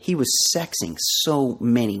 he was sexing so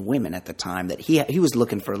many women at the time that he was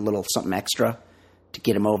looking for a little something extra to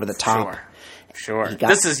get him over the top. Sure.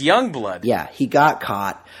 This is Youngblood. Yeah, he got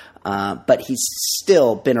caught, but he's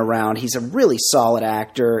still been around. He's a really solid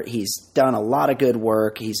actor. He's done a lot of good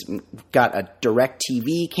work. He's got a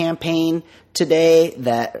DirecTV campaign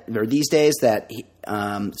these days that he,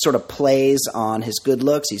 sort of plays on his good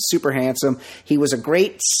looks. He's super handsome. He was a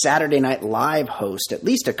great Saturday Night Live host at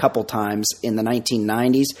least a couple times in the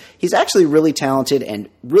 1990s. He's actually really talented and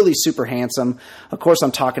really super handsome. Of course,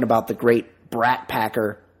 I'm talking about the great Brat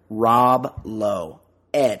Packer, Rob Lowe.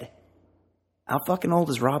 Ed, how fucking old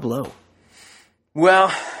is Rob Lowe?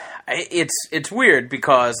 Well, it's weird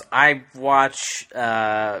because I watch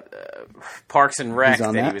Parks and Rec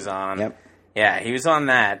that he was on. Yep. Yeah, he was on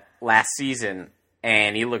that last season,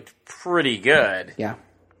 and he looked pretty good. Yeah.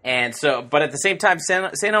 And so, but at the same time,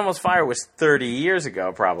 St. Elmo's Fire was 30 years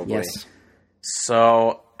ago, probably. Yes.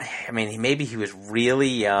 So, I mean, maybe he was really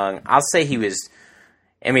young. I'll say he was.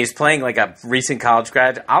 I mean, he's playing like a recent college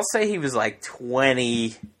grad. I'll say he was like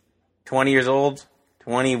 20 years old,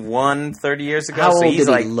 21, 30 years ago. How old did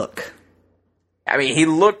he look? I mean, he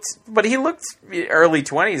looked early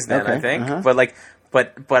 20s then, I think. Uh-huh.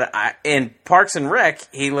 But in Parks and Rec,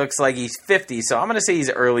 he looks like he's 50. So I'm going to say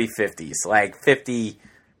he's early 50s, like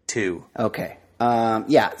 52. Okay.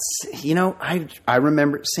 Yeah. You know, I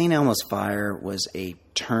remember St. Elmo's Fire was a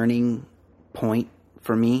turning point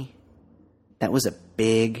for me. That was a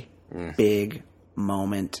big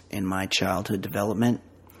moment in my childhood development.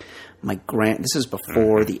 This is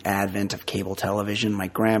before the advent of cable television. My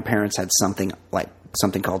grandparents had something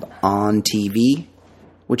called On TV,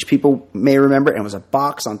 which people may remember, and it was a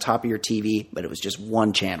box on top of your TV, but it was just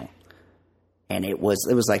one channel. And it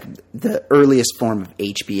was like the earliest form of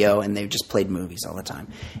HBO, and they just played movies all the time.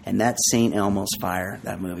 And that St. Elmo's Fire,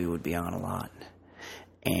 that movie would be on a lot.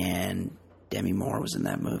 And Demi Moore was in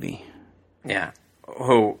that movie. Yeah.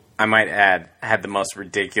 Who, I might add, had the most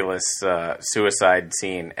ridiculous suicide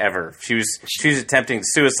scene ever. She was attempting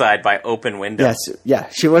suicide by open window. Yes, yeah.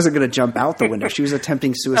 She wasn't going to jump out the window. She was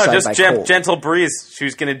attempting suicide by cold. Gentle breeze. She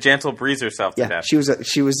was going to gentle breeze herself to death. She was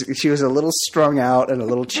a little strung out and a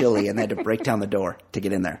little chilly, and they had to break down the door to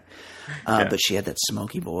get in there. But she had that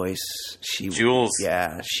smoky voice. Jules.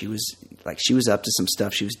 Yeah, she was up to some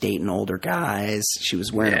stuff. She was dating older guys. She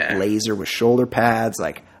was wearing a blazer with shoulder pads.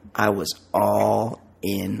 Like, I was all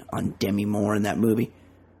in on Demi Moore in that movie.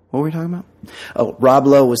 What were we talking about? Oh, Rob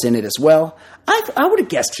Lowe was in it as well. I would have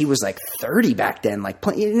guessed he was like 30 back then. Like,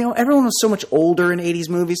 everyone was so much older in 80s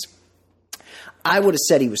movies. I would have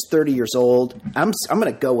said he was 30 years old. I'm going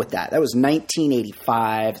to go with that. That was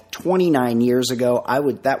 1985, 29 years ago.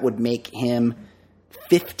 That would make him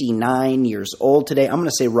 59 years old today. I'm going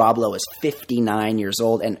to say Rob Lowe is 59 years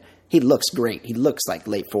old, and he looks great. He looks like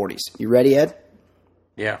late 40s. You ready, Ed?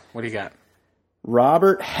 Yeah. What do you got?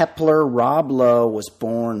 Robert Hepler Rob Lowe was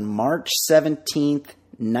born March 17th,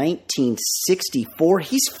 1964.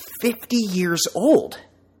 He's 50 years old.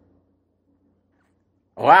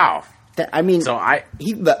 Wow. So I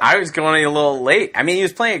was going a little late. I mean, he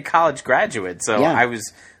was playing a college graduate, so yeah. I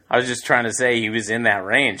was just trying to say he was in that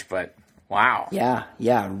range, but wow.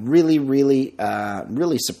 Yeah, really, really,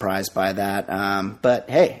 really surprised by that. But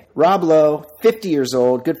hey, Rob Lowe, 50 years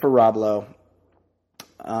old, good for Rob Lowe.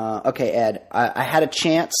 Okay, Ed, I had a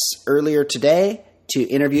chance earlier today to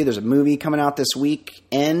interview. There's a movie coming out this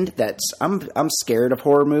weekend I'm scared of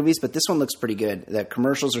horror movies, but this one looks pretty good. The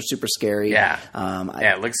commercials are super scary. Yeah.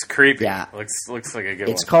 It looks creepy. Yeah. Looks like a good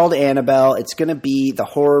one. It's called Annabelle. It's going to be the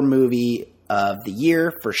horror movie of the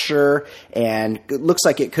year for sure, and it looks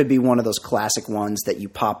like it could be one of those classic ones that you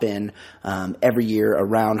pop in every year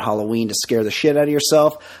around Halloween to scare the shit out of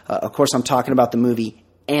yourself. Of course, I'm talking about the movie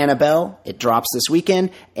Annabelle. It drops this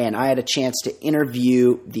weekend, and I had a chance to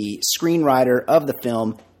interview the screenwriter of the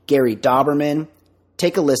film, Gary Dauberman.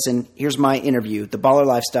 Take a listen. Here's my interview, the Baller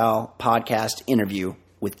Lifestyle podcast interview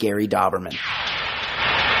with Gary Dauberman.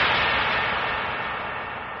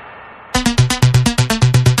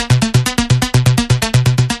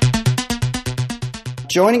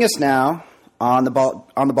 Joining us now on the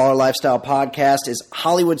Baller Lifestyle podcast is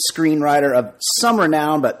Hollywood screenwriter of some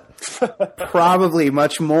renown, but probably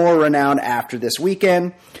much more renowned after this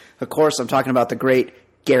weekend. Of course, I'm talking about the great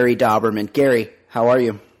Gary Dauberman. Gary, how are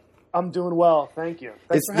you? I'm doing well, thank you.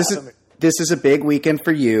 Thanks for having me. This is a big weekend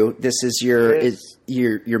for you. This is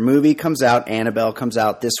your movie comes out. Annabelle comes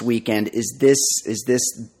out this weekend. Is this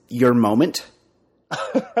your moment?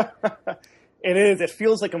 It is. It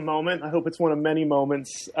feels like a moment. I hope it's one of many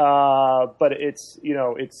moments. But it's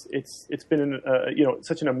been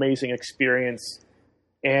such an amazing experience.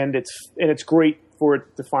 And it's great for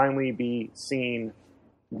it to finally be seen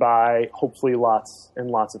by hopefully lots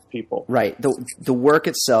and lots of people. Right. The work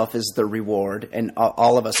itself is the reward, and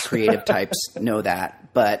all of us creative types know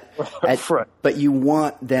that. But but you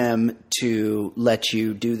want them to let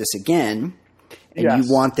you do this again, and yes.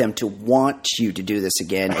 You want them to want you to do this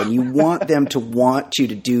again, and you want them to want you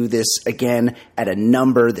to do this again at a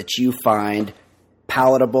number that you find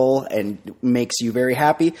palatable and makes you very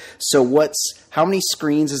happy. So how many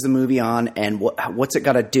screens is the movie on, and what's it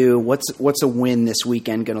got to do? What's a win this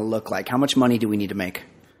weekend going to look like? How much money do we need to make?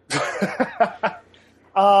 A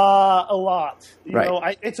lot.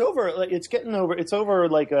 Right. It's over. It's over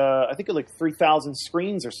like I think like 3,000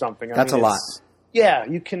 screens or something. That's a lot. Yeah,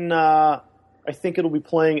 you can. I think it'll be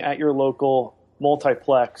playing at your local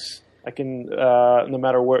multiplex. I can, no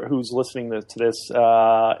matter who's listening to this,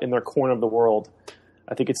 in their corner of the world.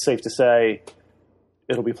 I think it's safe to say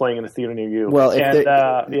it'll be playing in a theater near you. Well, go ahead.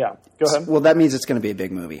 Well, that means it's going to be a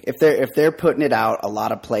big movie. If they're putting it out a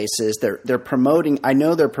lot of places, they're promoting. I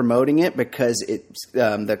know they're promoting it because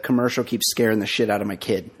the commercial keeps scaring the shit out of my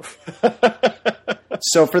kid.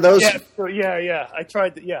 So for those, I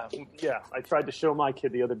tried to show my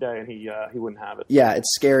kid the other day, and he wouldn't have it. Yeah,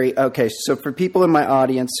 it's scary. Okay, so for people in my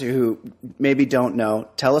audience who maybe don't know,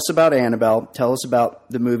 tell us about Annabelle. Tell us about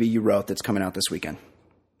the movie you wrote that's coming out this weekend.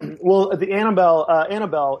 Well, the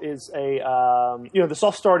Annabelle is a this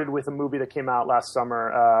all started with a movie that came out last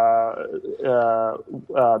summer,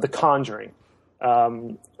 The Conjuring.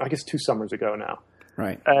 I guess 2 summers ago now.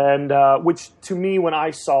 Right. And which to me, when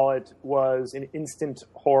I saw it, was an instant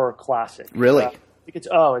horror classic. Really? It's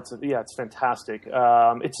fantastic.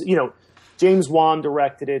 It's James Wan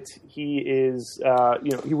directed it. He is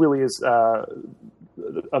he really is a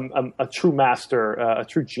true master, a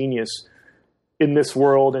true genius in this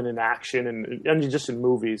world and in action and just in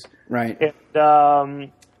movies. Right.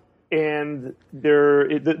 And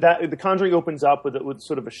The Conjuring opens up with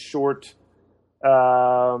sort of a short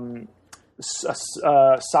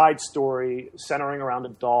side story centering around a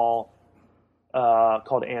doll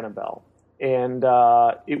called Annabelle, and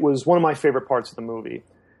it was one of my favorite parts of the movie.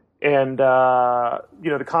 And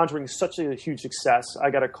The Conjuring is such a huge success. I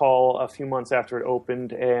got a call a few months after it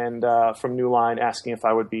opened, and from New Line asking if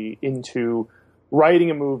I would be into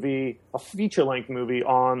writing a feature-length movie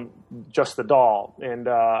on just the doll, and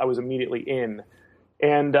I was immediately in.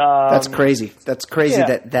 And that's crazy. That's crazy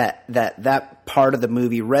yeah. that part of the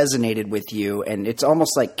movie resonated with you, and it's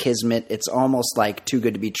almost like kismet. It's almost like too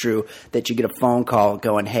good to be true that you get a phone call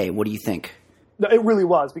going, "Hey, what do you think?" It really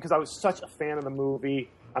was, because I was such a fan of the movie.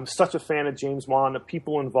 I'm such a fan of James Wan, the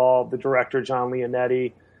people involved, the director John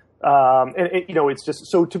Leonetti. It's just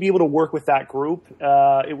so to be able to work with that group.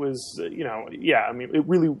 It was, it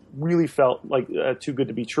really, really felt like too good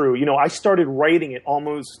to be true. I started writing it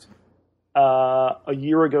almost a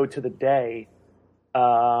year ago to the day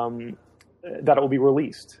that it will be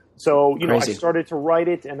released. So, Crazy. I started to write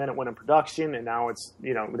it, and then it went in production, and now it's,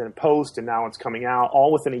 then in post, and now it's coming out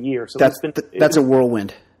all within a year. So that's a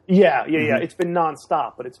whirlwind. Yeah. It's been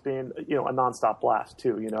nonstop, but it's been, a nonstop blast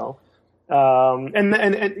too,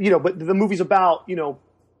 but the movie's about,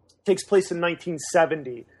 takes place in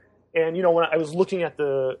 1970. And, when I was looking at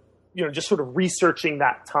just sort of researching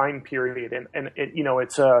that time period and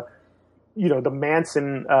it's the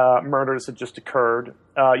Manson murders had just occurred.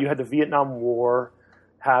 You had the Vietnam War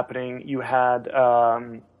happening. You had,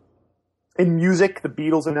 in music, the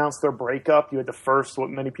Beatles announced their breakup. You had the first, what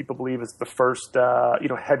many people believe is the first,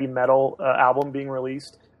 heavy metal album being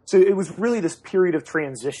released. So it was really this period of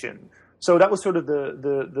transition. So that was sort of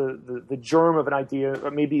the germ of an idea,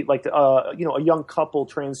 or maybe like a young couple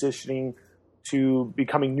transitioning to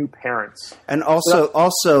becoming new parents. And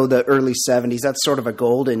also the early 70s. That's sort of a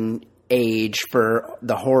golden age for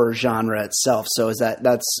the horror genre itself. So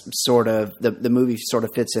that's sort of the movie sort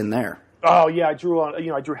of fits in there. Oh yeah, I drew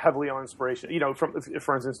heavily on inspiration.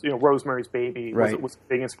 For instance, Rosemary's Baby was a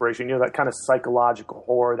big inspiration. That kind of psychological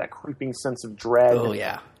horror, that creeping sense of dread. Oh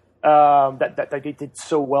yeah. That they did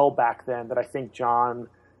so well back then that I think John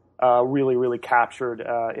really, really captured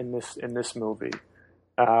in this movie.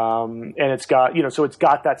 And it's got it's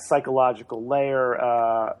got that psychological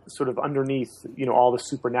layer sort of underneath all the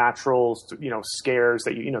supernatural scares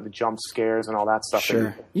that the jump scares and all that stuff.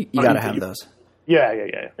 Sure, you got to have those. Yeah.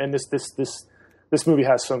 And this movie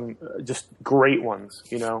has some just great ones.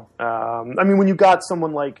 When you got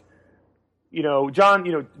someone like John,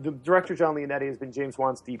 the director John Leonetti has been James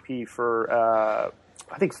Wan's DP for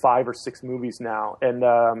I think 5 or 6 movies now,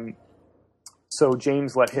 and so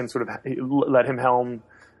James let him helm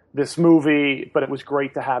this movie. But it was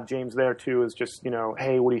great to have James there too, as just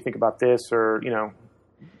hey, what do you think about this, or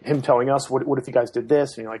him telling us what if you guys did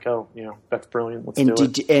this, and you're like, oh, that's brilliant. Let's do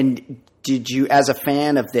it. And did you, as a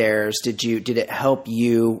fan of theirs, did it help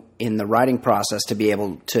you in the writing process to be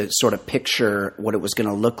able to sort of picture what it was going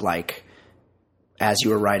to look like as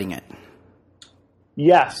you were writing it?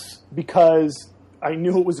 Yes, because I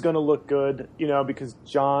knew it was going to look good, because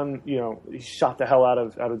John, he shot the hell out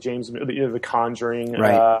of James, The Conjuring,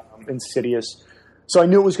 right. Insidious. So I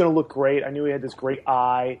knew it was going to look great. I knew he had this great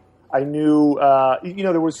eye. I knew,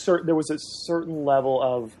 there was a certain level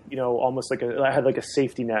of, almost like I had like a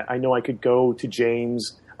safety net. I know I could go to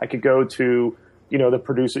James. I could go to, the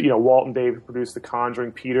producer, Walt and Dave, who produced The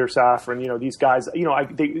Conjuring, Peter Safran, these guys,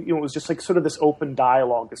 it was just like sort of this open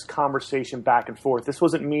dialogue, this conversation back and forth. This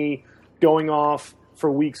wasn't me going off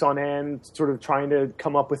for weeks on end, sort of trying to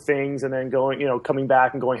come up with things and then going, coming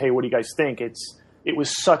back and going, hey, what do you guys think? It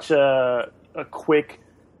was such a quick,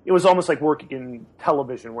 it was almost like working in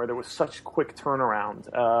television where there was such quick turnaround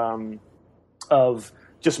of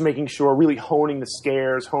just making sure, really honing the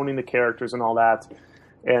scares, honing the characters and all that.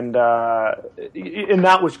 And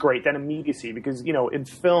that was great, that immediacy, because, in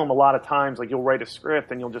film, a lot of times, like, you'll write a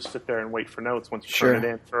script and you'll just sit there and wait for notes once you turn it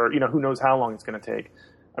in for, who knows how long it's going to take.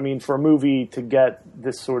 I mean, for a movie to get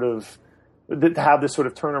this sort of, to have this sort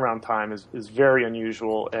of turnaround time is very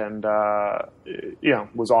unusual and,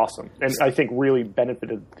 was awesome. And I think really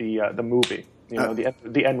benefited the movie,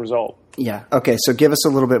 the end result. Yeah. Okay. So give us a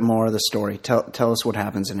little bit more of the story. Tell us what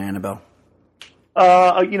happens in Annabelle.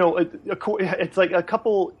 It's like a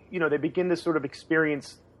couple, they begin to sort of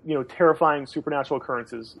experience, terrifying supernatural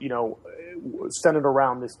occurrences, centered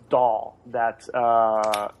around this doll that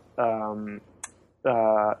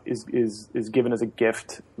is given as a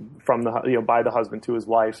gift from by the husband to his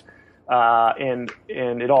wife, and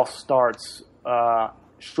it all starts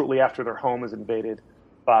shortly after their home is invaded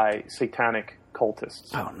by satanic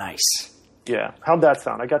cultists. Oh, nice. Yeah, how'd that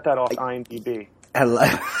sound? I got that off IMDb. I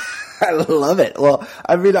love it. Well,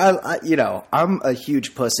 I mean, I'm a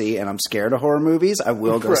huge pussy and I'm scared of horror movies. I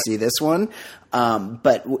will go see this one.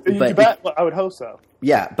 But I would hope so.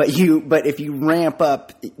 Yeah, but if you ramp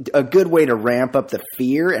up, a good way to ramp up the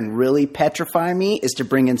fear and really petrify me is to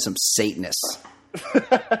bring in some Satanists.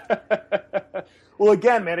 Well,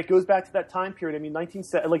 again, man, it goes back to that time period. I mean,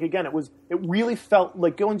 it really felt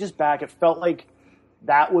like, going just back, it felt like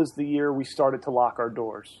that was the year we started to lock our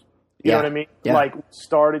doors. You know what I mean? Yeah. Like,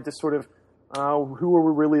 started to sort of, who are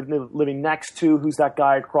we really living next to? Who's that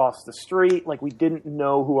guy across the street? Like, we didn't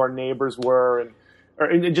know who our neighbors were, and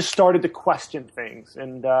it just started to question things.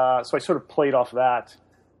 And so I sort of played off that,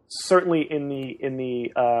 certainly in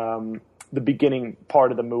the beginning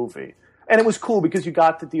part of the movie. And it was cool because you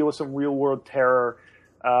got to deal with some real world terror,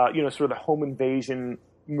 sort of the home invasion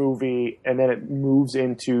movie, and then it moves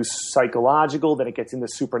into psychological, then it gets into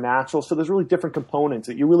supernatural. So there's really different components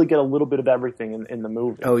that you really get a little bit of everything in the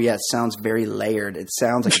movie. Oh yeah, it sounds very layered. It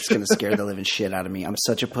sounds like it's going to scare the living shit out of me. I'm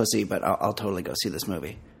such a pussy, but I'll totally go see this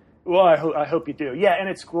movie. Well, I hope you do. Yeah, and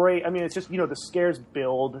it's great. I mean, it's just, the scares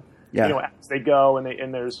build, as they go,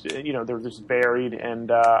 and there's, they're just varied, and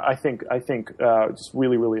I think just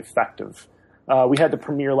really, really effective. We had the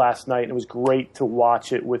premiere last night, and it was great to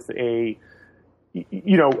watch it with out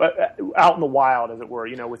in the wild, as it were,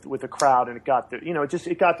 with the crowd, and it got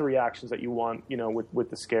it got the reactions that you want,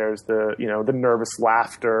 with the scares, the nervous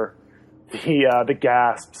laughter, the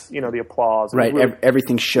gasps, the applause. Right. Really,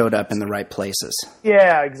 everything showed up in the right places.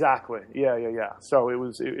 Yeah, exactly. Yeah. So it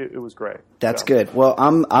was great. That's good. Well,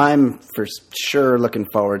 I'm for sure looking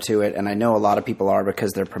forward to it, and I know a lot of people are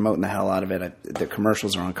because they're promoting the hell out of it. The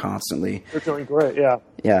commercials are on constantly. They're doing great. Yeah.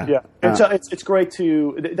 Yeah. And so it's great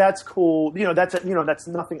to. That's cool. That's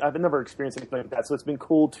nothing. I've never experienced anything like that. So it's been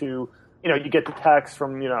cool to. You get the text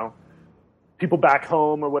from people back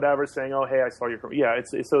home or whatever saying, "Oh, hey, I saw your." Yeah,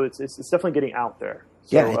 it's definitely getting out there.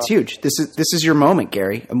 So, yeah, it's huge. This is your moment,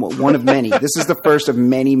 Gary, and one of many. This is the first of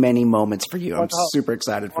many, many moments for you. I'm super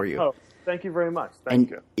excited for you. Thank you very much.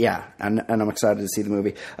 Thank you. Yeah, and I'm excited to see the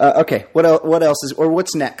movie. Okay, what else is, or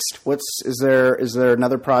what's next? Is there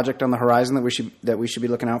another project on the horizon that we should be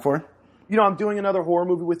looking out for? I'm doing another horror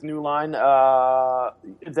movie with New Line.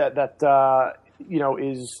 Is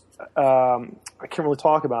I can't really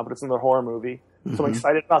talk about, but it's another horror movie. Mm-hmm. So I'm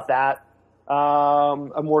excited about that.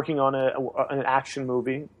 I'm working on an action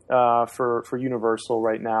movie for Universal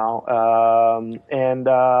right now, and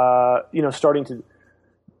starting to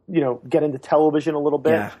get into television a little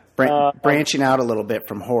bit. Yeah, branching out a little bit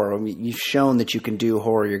from horror. I mean, you've shown that you can do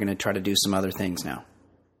horror. You're going to try to do some other things now.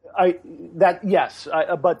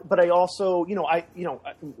 But I also,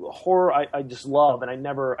 horror I just love, and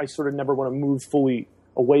I sort of never want to move fully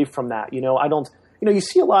away from that. I don't, you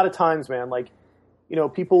see a lot of times, man, like,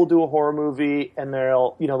 people will do a horror movie and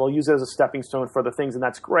they'll use it as a stepping stone for other things, and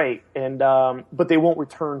that's great. And, but they won't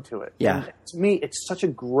return to it. Yeah. And to me, it's such a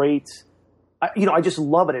great, I just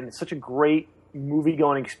love it. And it's such a great movie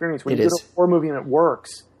going experience. When you do a horror movie and it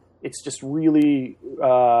works, it's just really,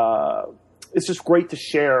 it's just great to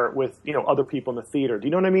share with, other people in the theater. Do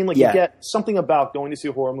you know what I mean? Like, you get something about going to see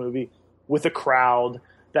a horror movie with a crowd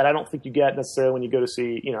that I don't think you get necessarily when you go to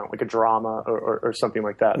see, like a drama or something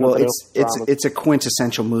like that. Well, it's a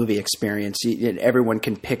quintessential movie experience. Everyone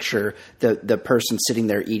can picture the person sitting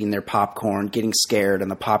there eating their popcorn, getting scared, and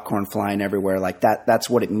the popcorn flying everywhere. Like that. That's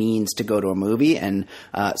what it means to go to a movie. And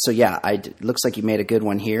it looks like you made a good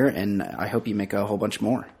one here, and I hope you make a whole bunch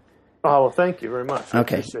more. Oh, well, thank you very much. I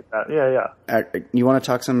appreciate that. Yeah. You want to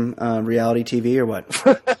talk some reality TV or what?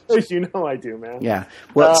 I do, man. Yeah.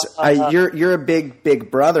 Well, you're a big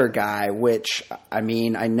Brother guy, which, I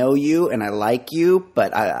mean, I know you and I like you,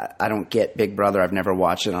 but I don't get Big Brother. I've never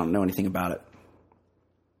watched it. I don't know anything about it.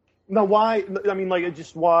 No, why? I mean, like,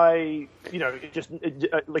 just why? It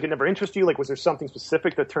never interested you. Like, was there something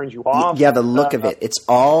specific that turned you off? Yeah, the look of it. It's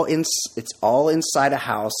all inside a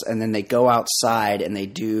house, and then they go outside and they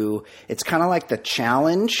do. It's kind of like The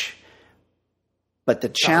Challenge, but The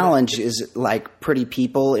Challenge is like pretty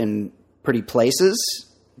people in pretty places.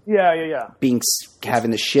 Yeah.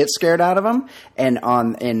 Having the shit scared out of them, and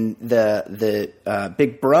in the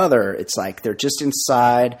Big Brother, it's like they're just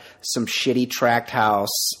inside some shitty tract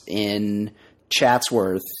house in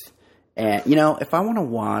Chatsworth, and if I want to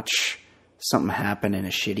watch something happen in a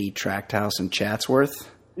shitty tract house in Chatsworth,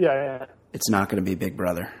 Yeah. it's not going to be Big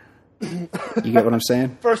Brother. You get what I'm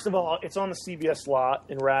saying? First of all, it's on the CBS lot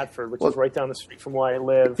in Radford, which is right down the street from where I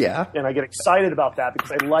live. Yeah. And I get excited about that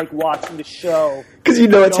because I like watching the show. Because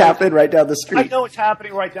it's happening right down the street. I know it's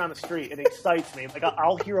happening right down the street. It excites me. Like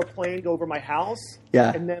I'll hear a plane go over my house,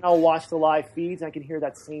 Yeah. and then I'll watch the live feeds, and I can hear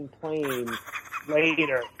that same plane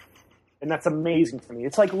later. And that's amazing to me.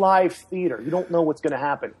 It's like live theater. You don't know what's going to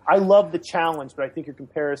happen. I love the challenge, but I think your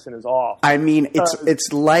comparison is off. I mean,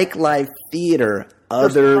 it's like live theater,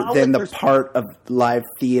 other than the part of live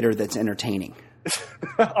theater that's entertaining.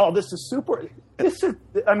 Oh, this is super. This is.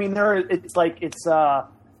 I mean, it's like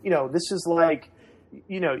this is like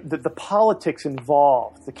the politics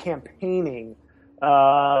involved, the campaigning.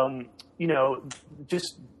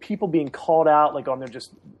 Just people being called out like on their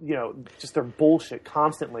just their bullshit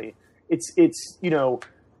constantly. It's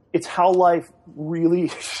how life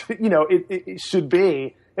really, it should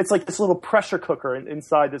be. It's like this little pressure cooker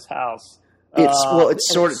inside this house. It's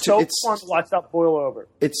sort of it's fun to watch that boil over.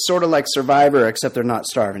 It's sort of like Survivor, except they're not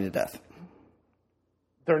starving to death.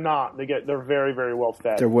 They're not. They're very, very well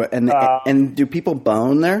fed. And do people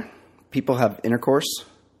bone there? People have intercourse?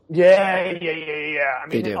 Yeah. I mean,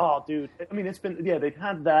 they do. Oh, dude. I mean, they've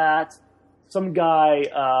had that. Some guy,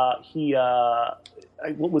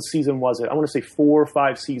 what season was it? I want to say 4 or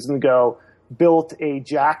 5 seasons ago, built a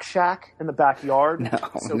jack shack in the backyard. No,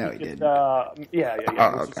 he didn't. Yeah.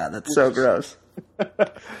 Oh, God, that's so gross.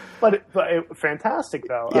 but fantastic,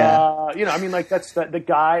 though. Yeah. I mean, like, the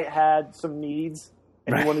guy had some needs,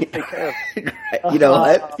 and he wanted to take care of it. Right. You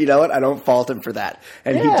know what? I don't fault him for that.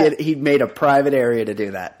 And he made a private area to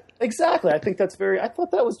do that. Exactly. I think that's I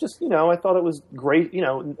thought that was just, I thought it was great,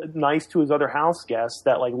 nice to his other house guests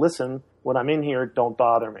that, like, listen, when I'm in here, don't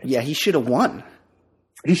bother me. Yeah, he should have won.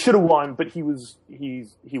 He should have won, but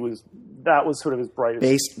that was sort of his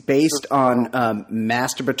brightest. Based on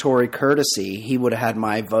masturbatory courtesy, he would have had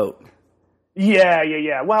my vote.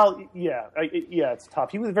 Yeah. Well, it's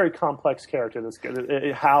tough. He was a very complex character. This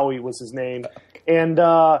guy, Howie was his name, and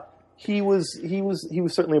he was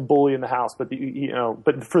certainly a bully in the house. But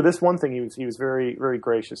but for this one thing, he was very, very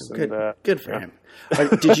gracious. Good for him.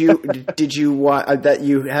 Did you that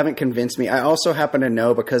you haven't convinced me? I also happen to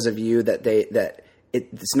know because of you that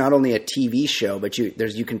it's not only a TV show, but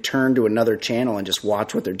you can turn to another channel and just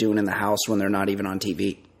watch what they're doing in the house when they're not even on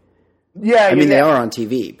TV. Yeah, I mean they are on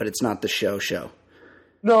TV, but it's not the show.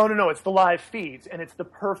 No. It's the live feeds, and it's the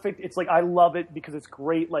perfect. It's like I love it because it's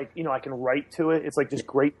great. Like I can write to it. It's like just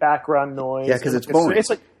great background noise. Yeah, because it's boring. It's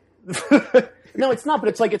like no, it's not. But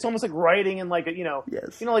it's almost like writing and like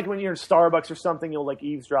Yes. like when you're in Starbucks or something, you'll like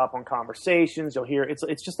eavesdrop on conversations. You'll hear it's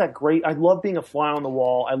just that great. I love being a fly on the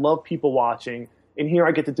wall. I love people watching, and here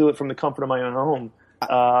I get to do it from the comfort of my own home.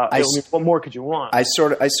 What more could you want? I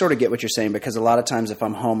sort of get what you're saying because a lot of times if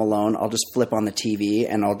I'm home alone, I'll just flip on the TV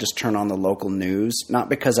and I'll just turn on the local news. Not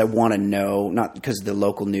because I want to know, not because the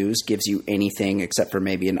local news gives you anything except for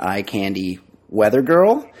maybe an eye candy weather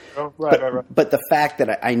girl. Oh, right. But the fact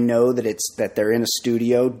that I know that they're in a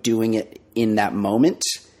studio doing it in that moment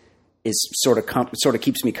is sort of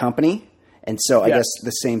keeps me company. And so I guess the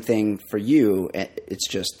same thing for you. It's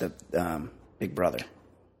just the Big Brother.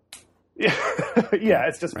 Yeah,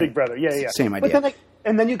 it's just Big Brother. Yeah. Same idea. But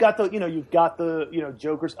then you've got the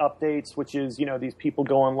Joker's updates, which is these people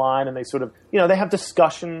go online and they sort of they have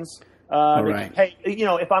discussions. Right. Hey,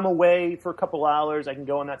 if I'm away for a couple hours, I can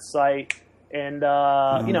go on that site and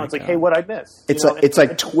it's like, hey, what I miss? It's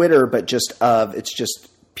like Twitter, but it's just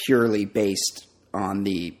purely based on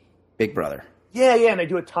the Big Brother. Yeah, and they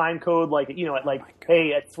do a time code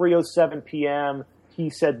hey, at 3:07 p.m.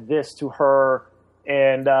 he said this to her.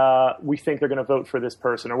 And we think they're going to vote for this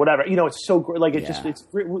person or whatever. It's so great. Like it's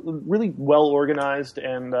really well organized,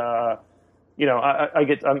 and I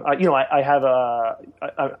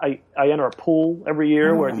enter a pool every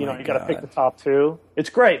year where you got to pick the top 2.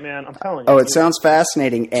 It's great, man. I'm telling you. Oh, it sounds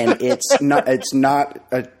fascinating, and it's not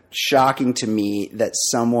shocking to me that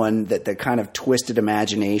someone that the kind of twisted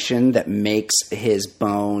imagination that makes his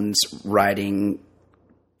bones writing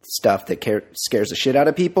stuff that scares the shit out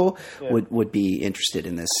of people would be interested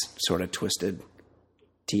in this sort of twisted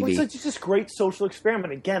TV. Well, it's just great social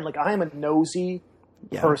experiment. Again, like I am a nosy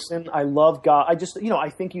person. I love God. I just I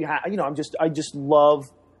think I just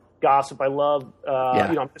love gossip. I love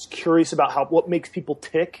I'm just curious about what makes people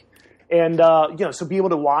tick, and so be able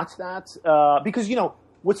to watch that because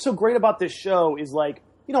what's so great about this show is like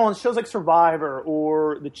on shows like Survivor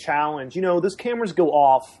or The Challenge. Those cameras go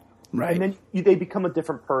off. Right. And then they become a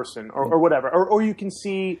different person or whatever. Or you can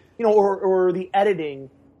see, or the editing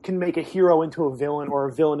can make a hero into a villain or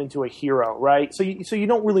a villain into a hero, right? So you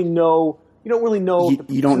don't really know. You don't really know.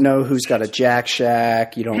 You don't know who's got a Jack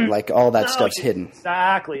Shack. You don't all that stuff's hidden.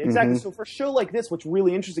 Exactly. Mm-hmm. So for a show like this, what's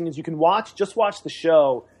really interesting is you can watch the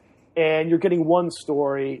show, and you're getting one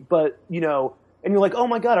story, but and you're like, oh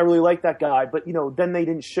my god, I really like that guy, but then they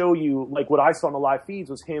didn't show you like what I saw on the live feeds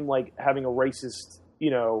was him like having a racist,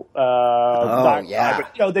 guy,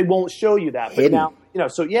 but they won't show you that. But hidden. now,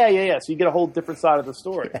 so yeah. So you get a whole different side of the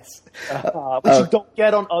story, Yes. which you don't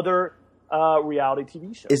get on other reality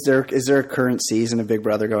TV shows. Is there a current season of Big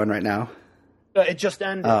Brother going right now? It just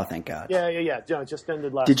ended. Oh, thank God. Yeah. It just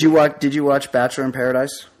ended last. Did you watch Bachelor in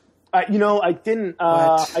Paradise? I didn't.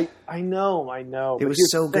 What? I know. It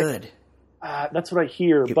was so good. That's what I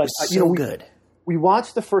hear. It but was so good. We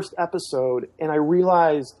watched the first episode, and I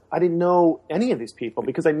realized I didn't know any of these people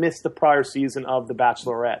because I missed the prior season of The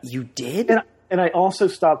Bachelorette. You did? And I also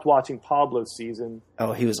stopped watching Pablo's season.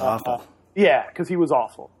 Oh, he was awful. Yeah, because he was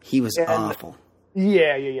awful. He was awful.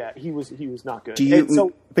 Yeah. He was not good. Do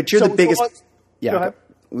you? But you're the biggest. Go ahead.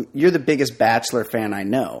 You're the biggest Bachelor fan I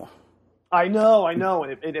know. I know,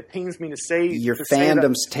 and it pains me to say your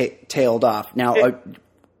fandom's tailed off now.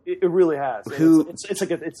 It really has. Who? It's like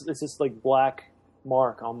it's this like black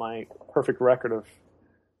mark on my perfect record of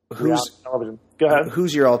reality television. Go ahead.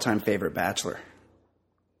 Who's your all-time favorite Bachelor?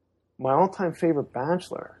 My all-time favorite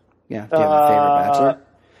Bachelor. Yeah, do you have a favorite Bachelor?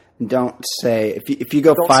 Don't say if you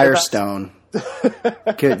go Firestone.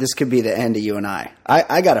 This could be the end of you and I.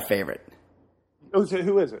 I got a favorite.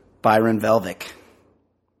 Who is it? Byron Velvick.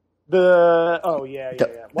 That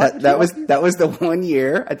was the 1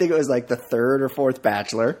 year. I think it was like the third or fourth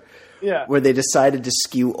Bachelor. Yeah. Where they decided to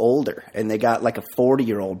skew older, and they got like a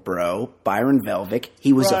 40-year-old bro, Byron Velvick.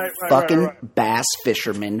 He was a fucking bass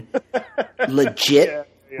fisherman, legit,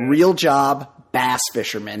 real job bass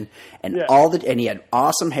fisherman, and and he had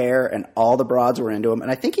awesome hair, and all the broads were into him. And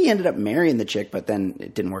I think he ended up marrying the chick, but then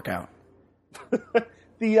it didn't work out. That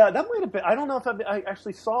might have been. I don't know if I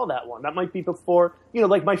actually saw that one. That might be before.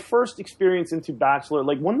 Like my first experience into Bachelor.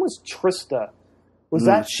 Like when was Trista? Was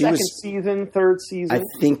that second season, third season? I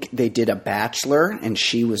think they did a Bachelor, and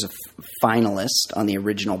she was a finalist on the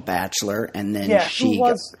original Bachelor, and then she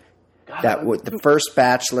was. The first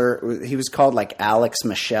Bachelor, he was called like Alex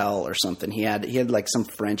Michel or something. He had like some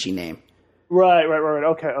Frenchy name. Right.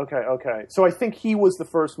 Okay. So I think he was the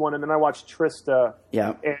first one, and then I watched Trista.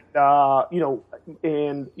 Yeah.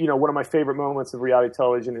 And one of my favorite moments of reality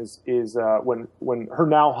television is when her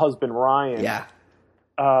now husband Ryan. Yeah.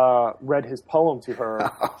 Read his poem to her.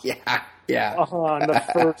 Oh, yeah. On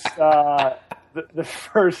the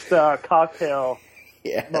first cocktail.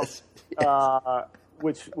 Yes.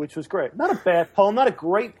 Which was great. Not a bad poem, not a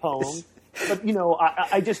great poem, but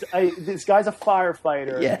this guy's a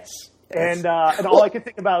firefighter. Yes. And all I could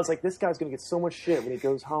think about is like, this guy's going to get so much shit when he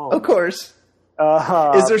goes home. Of course.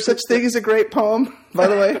 Is there such thing as a great poem, by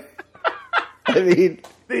the way? I mean,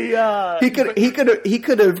 he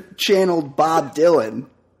could have channeled Bob Dylan,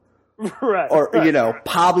 right? Or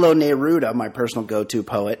Pablo Neruda, my personal go-to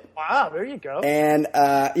poet. Wow, there you go. And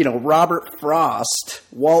Robert Frost,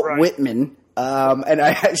 Walt Whitman. And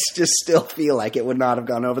I just still feel like it would not have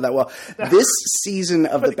gone over that well. This season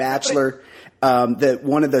of The Bachelor,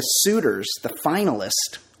 one of the suitors, the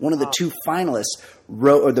finalist, one of the two finalists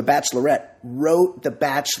The Bachelorette wrote The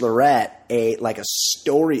Bachelorette a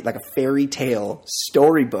story, like a fairy tale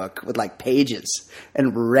storybook with like pages,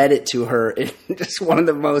 and read it to her in just one of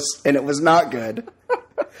the most, and it was not good.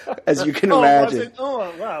 As you can imagine.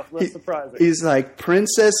 Oh, wow. That's surprising. He's like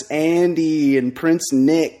Princess Andy and Prince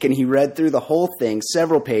Nick, and he read through the whole thing,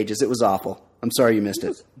 several pages. It was awful. I'm sorry you missed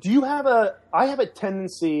it. Do you have I have a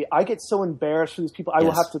tendency, I get so embarrassed for these people, I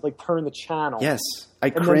will have to turn the channel. Yes.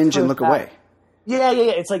 I cringe and look away. Yeah.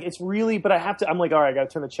 It's really, but I have to, I'm like, all right, I got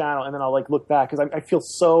to turn the channel, and then I'll look back, because I feel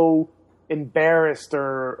so embarrassed,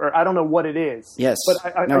 or I don't know what it is. Yes. But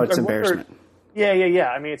it's embarrassment. Yeah.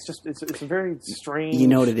 I mean, it's a very strange. You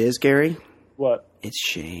know what it is, Gary? What? It's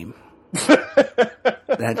shame.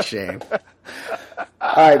 That's shame.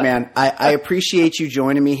 All right, man. I appreciate you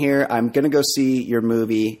joining me here. I'm going to go see your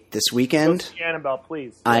movie this weekend. Go see Annabelle,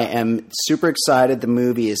 please. I am super excited. The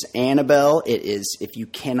movie is Annabelle. It is, if you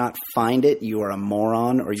cannot find it, you are a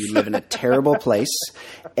moron, or you live in a terrible place.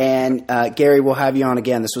 And Gary, we'll have you on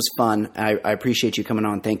again. This was fun. I appreciate you coming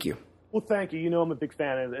on. Thank you. Well, thank you. I'm a big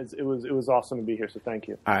fan. It was awesome to be here, so thank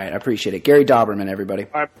you. All right, I appreciate it. Gary Dauberman, everybody.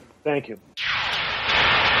 All right, thank you.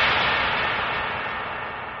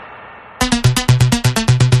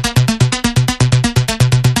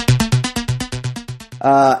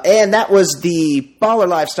 And that was the Baller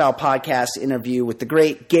Lifestyle Podcast interview with the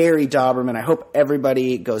great Gary Dauberman. I hope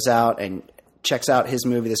everybody goes out and checks out his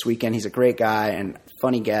movie this weekend. He's a great guy and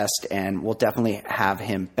funny guest, and we'll definitely have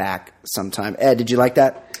him back sometime. Ed, did you like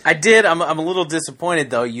that? I did. I'm a little disappointed,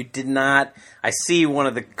 though. You did not. I see one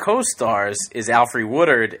of the co-stars is Alfre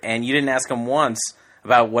Woodard, and you didn't ask him once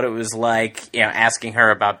about what it was like, asking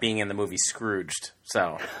her about being in the movie Scrooged.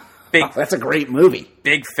 So, that's a great movie.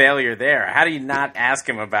 Big failure there. How do you not ask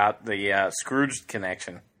him about the Scrooged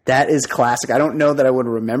connection? That is classic. I don't know that I would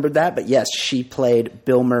have remembered that, but yes, she played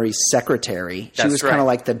Bill Murray's secretary. She was kind of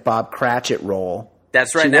like the Bob Cratchit role.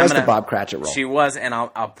 That's right. She was the Bob Cratchit role. She was, and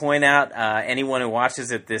I'll point out, anyone who watches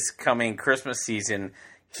it this coming Christmas season,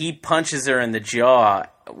 he punches her in the jaw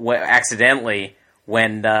accidentally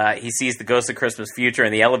when he sees the Ghost of Christmas Future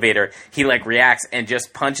in the elevator. He reacts and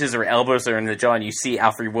just punches or elbows her in the jaw, and you see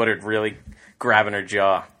Alfre Woodard really grabbing her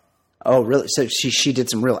jaw. Oh, really? So she did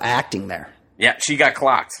some real acting there. Yeah, she got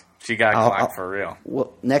clocked. She got clocked for real.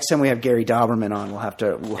 Well, next time we have Gary Dauberman on, we'll have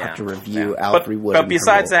to review Alfre Woodard. But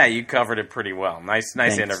besides that, you covered it pretty well. Nice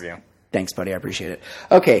interview. Thanks, buddy. I appreciate it.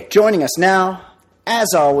 Okay, joining us now,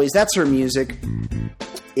 as always, that's her music.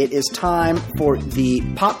 It is time for the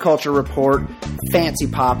Pop Culture Report, Fancy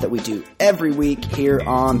Pop, that we do every week here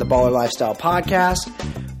on the Baller Lifestyle Podcast.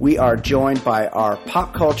 We are joined by our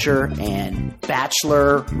pop culture and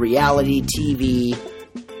Bachelor, reality TV,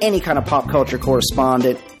 any kind of pop culture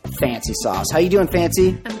correspondent, Fancy Sauce. How you doing,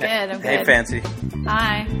 Fancy? I'm good. Hey, Fancy.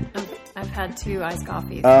 Hi. I've had 2 iced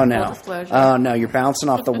coffees. Oh no! Full disclosure. Oh no! You're bouncing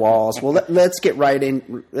off the walls. Well, let's get right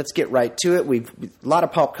in. Let's get right to it. We've a lot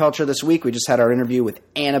of pop culture this week. We just had our interview with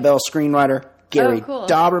Annabelle screenwriter Gary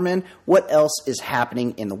Dauberman. What else is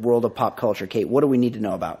happening in the world of pop culture, Kate? What do we need to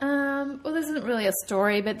know about? Well, this isn't really a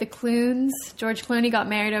story, but the Clooney, George Clooney, got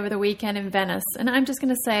married over the weekend in Venice, and I'm just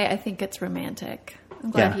going to say I think it's romantic.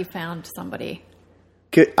 I'm glad he found somebody.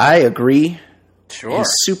 Good. I agree. Sure.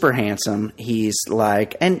 He's super handsome. He's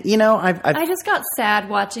and I just got sad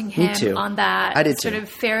watching him on that I did sort of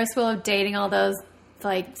Ferris wheel of dating all those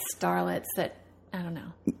starlets that, I don't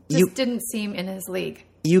know, didn't seem in his league.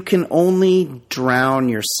 You can only drown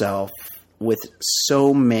yourself with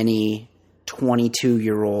so many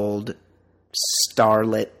 22-year-old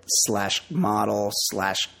starlet / model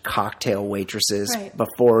 / cocktail waitresses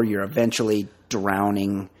before you're eventually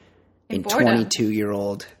drowning in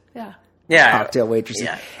 22-year-old cocktail waitresses.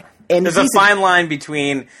 Yeah. And there's a fine line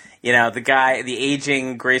between, the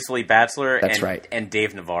aging gracefully bachelor and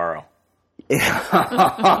Dave Navarro.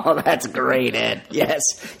 Oh, that's great, Ed. Yes.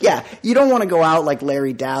 Yeah, you don't want to go out like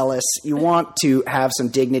Larry Dallas. You want to have some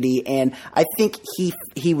dignity, and I think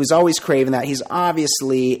he was always craving that. He's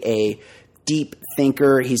obviously a deep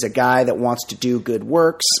thinker. He's a guy that wants to do good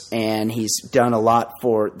works, and he's done a lot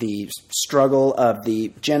for the struggle of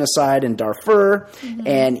the genocide in Darfur. Mm-hmm.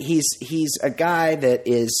 And he's a guy that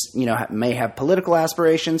is, may have political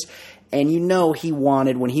aspirations, and he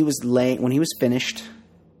wanted when he was finished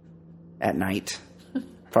at night,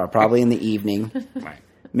 probably in the evening. Right.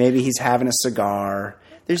 Maybe he's having a cigar.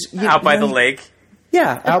 There's out by the lake.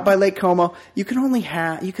 Yeah, out by Lake Como. You can only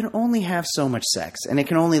have so much sex, and it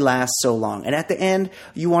can only last so long. And at the end,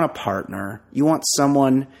 you want a partner. You want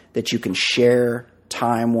someone that you can share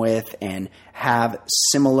time with and have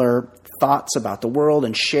similar thoughts about the world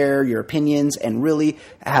and share your opinions and really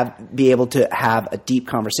be able to have a deep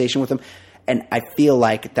conversation with them. And I feel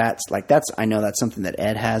like I know that's something that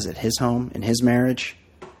Ed has at his home, in his marriage.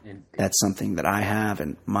 That's something that I have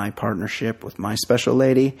in my partnership with my special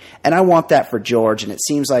lady. And I want that for George. And it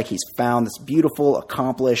seems like he's found this beautiful,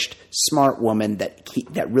 accomplished, smart woman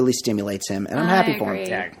that really stimulates him. And I'm happy for him.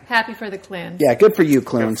 Yeah. Happy for the Clunes. Yeah, good for you,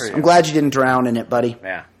 Clunes. I'm glad you didn't drown in it, buddy.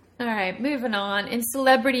 Yeah. All right, moving on. In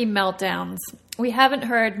celebrity meltdowns, we haven't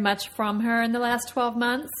heard much from her in the last 12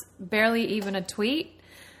 months, barely even a tweet.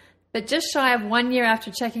 But just shy of 1 year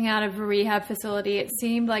after checking out of a rehab facility, it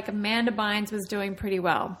seemed like Amanda Bynes was doing pretty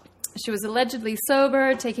well. She was allegedly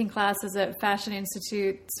sober, taking classes at Fashion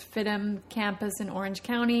Institute's FITM campus in Orange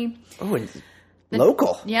County. Oh, and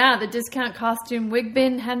local. Yeah, the discount costume wig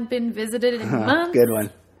bin hadn't been visited in months. Good one.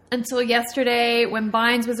 Until yesterday, when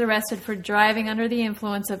Bynes was arrested for driving under the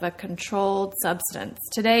influence of a controlled substance.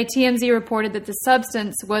 Today, TMZ reported that the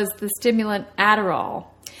substance was the stimulant Adderall.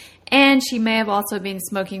 And she may have also been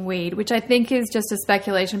smoking weed, which I think is just a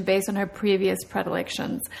speculation based on her previous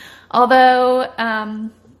predilections. Although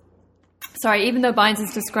Even though Bynes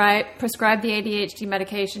has prescribed the ADHD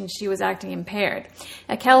medication, she was acting impaired.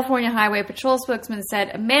 A California Highway Patrol spokesman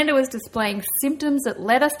said Amanda was displaying symptoms that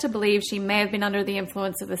led us to believe she may have been under the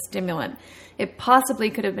influence of a stimulant. It possibly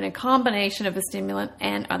could have been a combination of a stimulant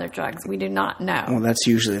and other drugs. We do not know. Well, that's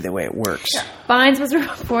usually the way it works. Bynes was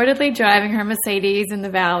reportedly driving her Mercedes in the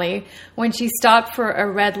valley when she stopped for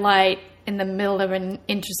a red light in the middle of an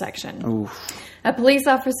intersection. Oof. A police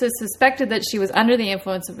officer suspected that she was under the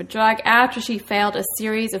influence of a drug after she failed a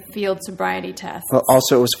series of field sobriety tests. Well,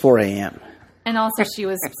 also, it was 4 a.m. And also she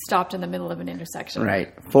was stopped in the middle of an intersection.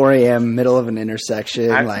 Right. 4 a.m., middle of an intersection.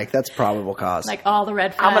 That's probable cause. Like all the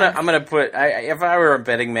red flags. I'm gonna put. If I were a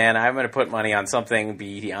betting man, I'm gonna put money on something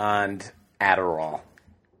beyond Adderall.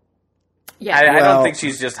 Yeah. I don't think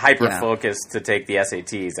she's just hyper focused to take the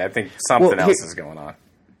SATs. I think something else is going on.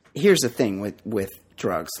 Here's the thing with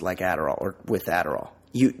drugs like Adderall or with Adderall.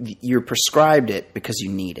 You're prescribed it because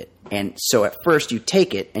you need it. And so at first you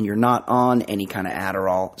take it and you're not on any kind of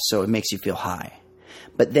Adderall, so it makes you feel high.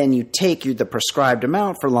 But then you take the prescribed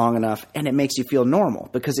amount for long enough and it makes you feel normal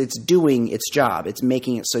because it's doing its job. It's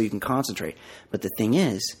making it so you can concentrate. But the thing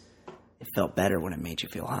is, it felt better when it made you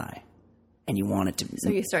feel high. And you want it to. So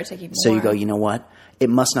you start taking more. So you go, you know what? It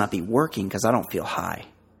must not be working because I don't feel high.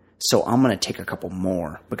 So I'm going to take a couple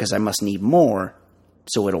more because I must need more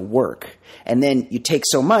so it'll work. And then you take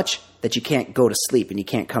so much that you can't go to sleep and you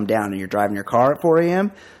can't come down and you're driving your car at 4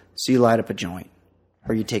 a.m. So you light up a joint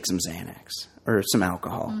or you take some Xanax or some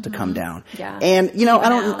alcohol to come down. Yeah. And, I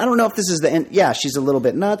don't know if this is the end. Yeah, she's a little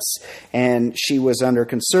bit nuts and she was under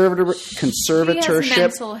conservatorship. She has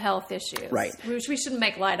mental health issues. Right. Which we shouldn't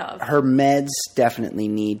make light of. Her meds definitely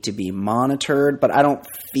need to be monitored, but I don't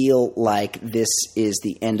feel like this is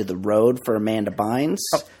the end of the road for Amanda Bynes.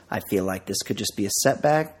 Oh. I feel like this could just be a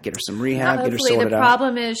setback. Get her some rehab, get her sorted out. The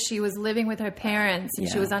problem is she was living with her parents and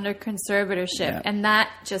she was under conservatorship, and that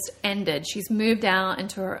just ended. She's moved out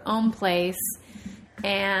into her own place,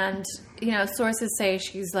 and sources say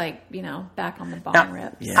she's back on the bong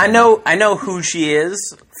rips. Yeah. I know who she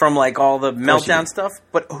is from all the meltdown stuff,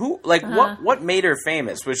 but who what made her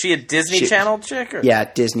famous? Was she a Disney Channel chick? Or? Yeah,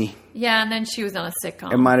 Disney. Yeah, and then she was on a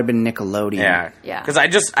sitcom. It might have been Nickelodeon. Yeah. Because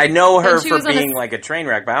I know her for being a train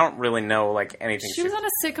wreck, but I don't really know anything. She was on a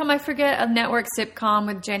sitcom. I forget, a network sitcom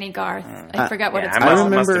with Jenny Garth. I forget what it's called. I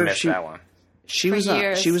remember must have missed that one. She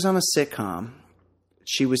was on a sitcom.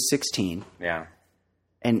 She was 16. Yeah.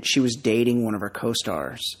 And she was dating one of her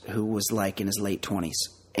co-stars who was in his late 20s.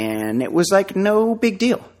 And it was no big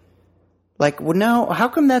deal. How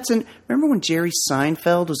come that's in... Remember when Jerry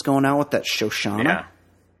Seinfeld was going out with that Shoshana? Yeah.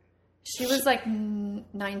 She was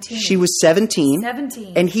 19. She was 17.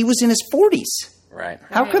 17. And he was in his 40s. Right.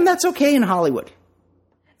 How come that's okay in Hollywood?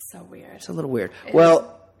 It's so weird. It's a little weird.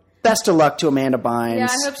 Best of luck to Amanda Bynes. Yeah,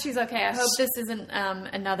 I hope she's okay. I hope this isn't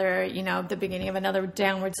another, the beginning of another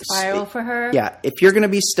downward spiral for her. Yeah, if you're going to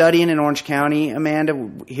be studying in Orange County, Amanda,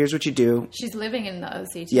 here's what you do. She's living in the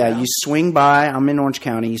OC too. Yeah, you swing by. I'm in Orange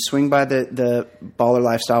County. You swing by the Baller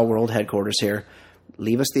Lifestyle World headquarters here.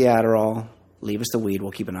 Leave us the Adderall. Leave us the weed.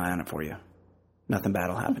 We'll keep an eye on it for you. Nothing bad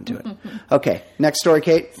will happen to it. Okay, next story,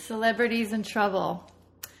 Kate. Celebrities in trouble.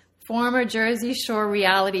 Former Jersey Shore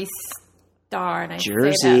reality star. And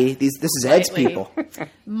Jersey. This is Ed's people.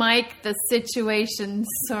 Mike the Situation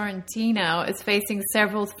Sorrentino is facing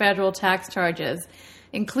several federal tax charges,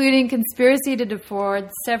 including conspiracy to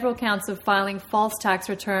defraud, several counts of filing false tax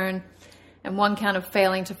return, and one count of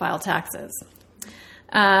failing to file taxes.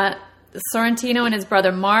 Sorrentino and his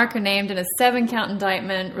brother Mark are named in a 7-count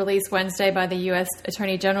indictment released Wednesday by the U.S.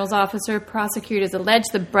 Attorney General's officer. Prosecutors allege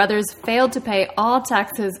the brothers failed to pay all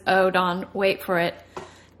taxes owed on, wait for it,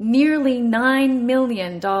 nearly $9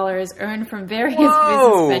 million earned from various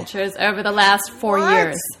business ventures over the last 4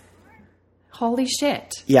 years. Holy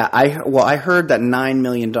shit. Yeah, I heard that $9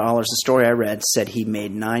 million, the story I read said he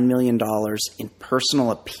made $9 million in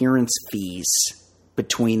personal appearance fees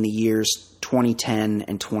between the years 2010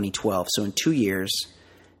 and 2012. So in 2 years,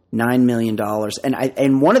 $9 million. And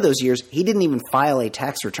in one of those years, he didn't even file a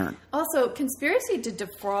tax return. Also, conspiracy to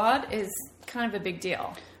defraud is kind of a big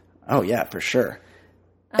deal. Oh, yeah, for sure.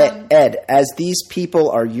 Ed, as these people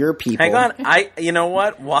are your people... Hang on. You know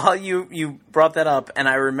what? While you brought that up, and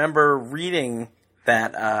I remember reading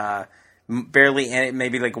that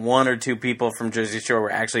maybe one or two people from Jersey Shore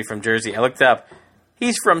were actually from Jersey. I looked up.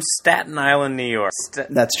 He's from Staten Island, New York.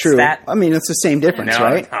 That's true. I mean, it's the same difference,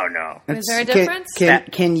 right? No. Is there a difference?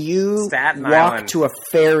 Can you walk to a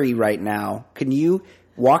ferry right now? Can you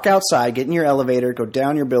walk outside, get in your elevator, go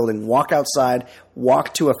down your building, walk outside,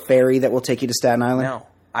 walk to a ferry that will take you to Staten Island? No.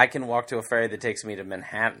 I can walk to a ferry that takes me to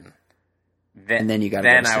Manhattan. then, then you gotta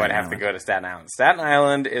then go to I would Staten have to Island. go to Staten Island. Staten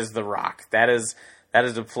Island is the Rock. That is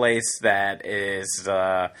a place that is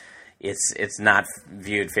it's not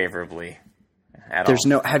viewed favorably at There's all.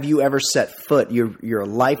 no. Have you ever set foot? You're a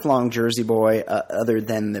lifelong Jersey boy. Other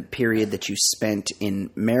than the period that you spent in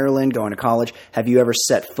Maryland going to college, have you ever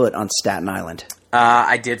set foot on Staten Island?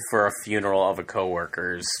 I did for a funeral of a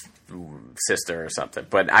coworker's sister or something,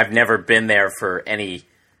 but I've never been there for any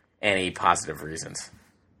positive reasons.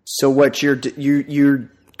 So what you're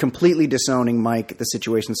completely disowning Mike the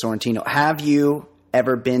Situation Sorrentino. Have you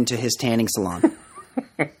ever been to his tanning salon?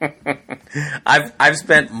 I've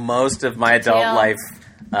spent most of my adult Yeah. life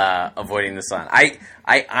avoiding the sun.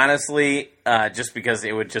 I honestly, just because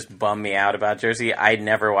it would just bum me out about Jersey, I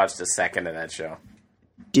never watched a second of that show.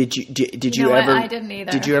 Did you know what? ever? I didn't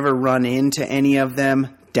either. Did you ever run into any of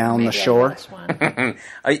them down Maybe the I shore? watched one.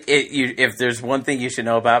 If there's one thing you should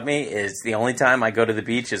know about me, is the only time I go to the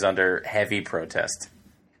beach is under heavy protest.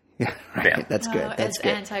 Yeah, right. Yeah. That's good. Oh, That's it's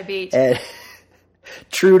good. anti-beach. Ed,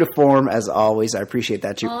 true to form as always. I appreciate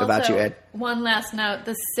that about you, Also, Ed. One last note.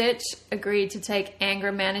 The Sitch agreed to take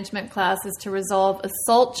anger management classes to resolve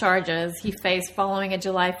assault charges he faced following a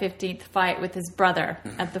July 15th fight with his brother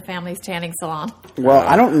at the family's tanning salon. Well,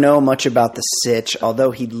 I don't know much about the Sitch,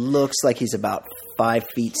 although he looks like he's about 5'6".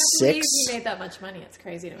 He made that much money. It's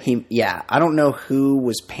crazy to me. I don't know who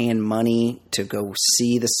was paying money to go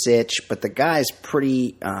see the Sitch, but the guy's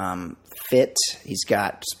pretty fit. He's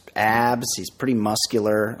got abs. He's pretty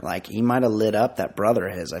muscular. Like, he might have lit up that brother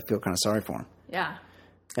of his. I feel kind of sorry for him. Yeah.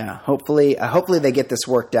 Yeah. Hopefully they get this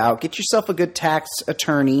worked out. Get yourself a good tax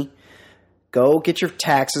attorney. Go get your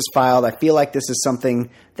taxes filed. I feel like this is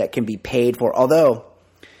something that can be paid for. Although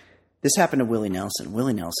this happened to Willie Nelson.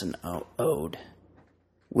 Willie Nelson owed.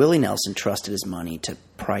 Willie Nelson trusted his money to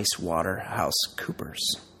Price Waterhouse Coopers.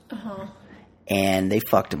 Uh-huh. And they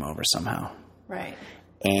fucked him over somehow. Right.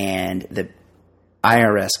 And the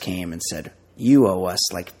IRS came and said, you owe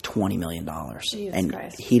us like $20 million. Jesus and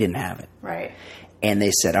Christ. he didn't have it. Right. And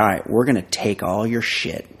they said, all right, we're going to take all your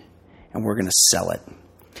shit and we're going to sell it.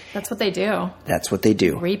 That's what they do. That's what they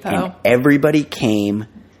do. Repo. And everybody came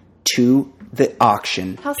to the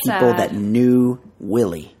auction. How people sad. that knew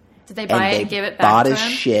Willie. Did they buy it and give it back bought to his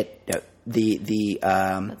him? shit. That's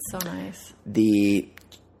so nice. The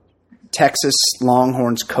Texas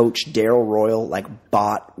Longhorns coach Darryl Royal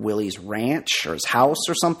bought Willie's ranch or his house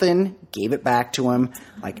or something, gave it back to him.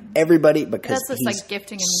 Like everybody, because That's just he's like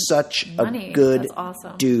gifting him such money. a good That's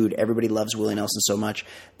awesome. dude. Everybody loves Willie Nelson so much.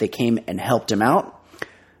 They came and helped him out.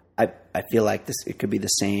 I feel like it could be the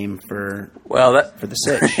same for the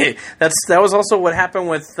Sitch. that was also what happened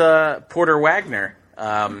with Porter Wagner.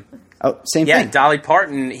 Same Yeah, thing. Dolly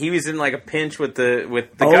Parton. He was in like a pinch with the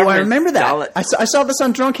government. I remember that. I saw this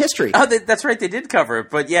on Drunk History. Oh, that's right. They did cover it,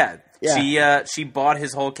 but Yeah. she bought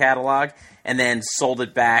his whole catalog and then sold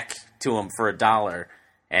it back to him for $1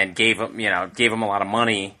 and gave him a lot of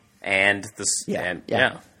money. And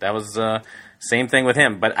that was same thing with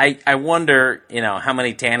him. But I wonder, how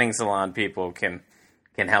many tanning salon people can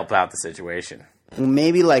help out the situation. Well,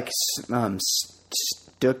 maybe like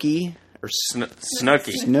Stookie or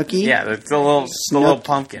Snooki. Snooki? Yeah, it's the little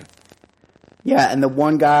pumpkin. Yeah, and the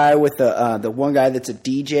one guy with the one guy that's a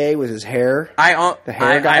DJ with his hair. The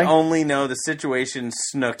hair guy? I only know the situation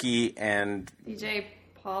Snooki and DJ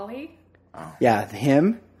Polly? Yeah,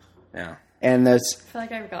 him. yeah. And I feel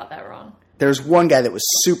like I got that wrong. there's one guy that was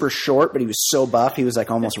super short, but he was so buff he was like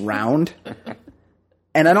almost round.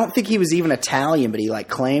 And I don't think he was even Italian, but he like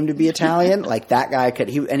claimed to be Italian. Like that guy could,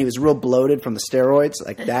 and he was real bloated from the steroids.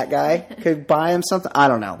 Like that guy could buy him something. I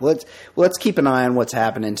don't know. Let's keep an eye on what's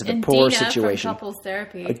happening to the And poor Dina situation. from Couples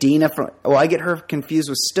Therapy. Dina I get her confused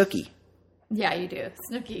with Stookie. Yeah, you do.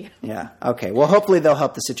 Snooki. Yeah. Okay. Well, hopefully they'll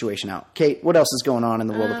help the situation out. Kate, what else is going on in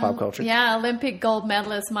the world of pop culture? Yeah, Olympic gold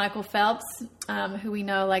medalist Michael Phelps, who we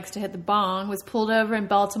know likes to hit the bong, was pulled over in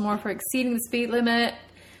Baltimore for exceeding the speed limit.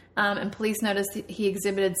 And police noticed he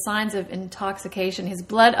exhibited signs of intoxication. His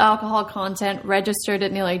blood alcohol content registered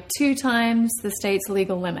at nearly 2 times the state's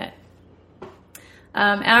legal limit.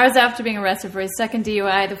 Hours after being arrested for his second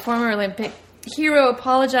DUI, the former Olympic hero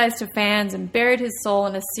apologized to fans and buried his soul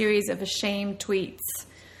in a series of ashamed tweets,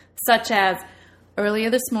 such as,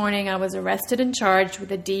 "Earlier this morning, I was arrested and charged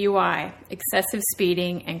with a DUI, excessive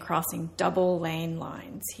speeding, and crossing double-lane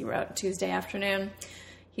lines," he wrote Tuesday afternoon.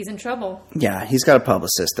 He's in trouble. Yeah, he's got a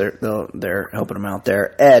publicist. They're helping him out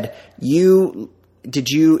there. Ed, did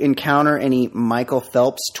you encounter any Michael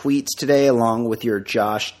Phelps tweets today along with your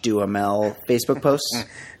Josh Duhamel Facebook posts?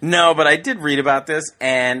 No, but I did read about this,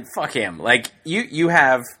 and fuck him. Like, you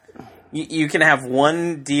have You can have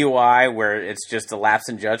one DUI where it's just a lapse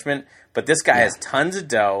in judgment, but this guy has tons of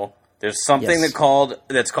dough. There's something that's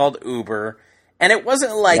called Uber, and it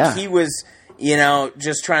wasn't like he was,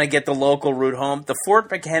 just trying to get the local route home. The Fort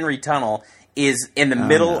McHenry Tunnel is in the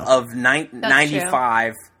middle of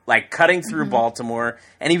 95. Like cutting through Baltimore,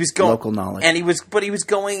 and he was going local knowledge, and he was going.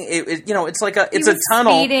 It's like it's a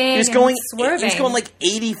tunnel. He was going like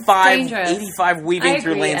 85 weaving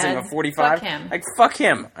through lanes in a 45. Fuck him. Like fuck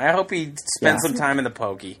him. I hope he spends some time in the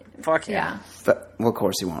pokey. Fuck him. Yeah. Well, of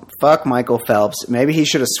course he won't. Fuck Michael Phelps. Maybe he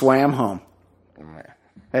should have swam home.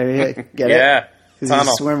 Maybe, get it? Because he's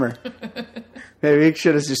a swimmer. Maybe he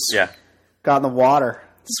should have just got in the water,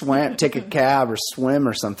 swam, take a cab, or swim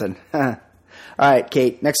or something. All right,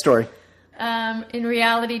 Kate, next story. In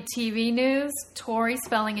reality TV news, Tori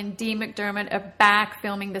Spelling and Dee McDermott are back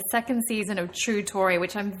filming the second season of True Tori,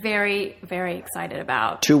 which I'm very, very excited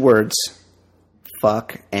about. 2 words.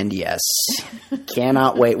 Fuck and yes.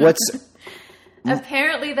 Cannot wait.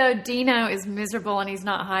 Apparently, though, Dino is miserable and he's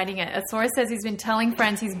not hiding it. A source says he's been telling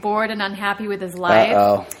friends he's bored and unhappy with his life.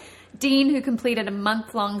 Uh-oh. Dean, who completed a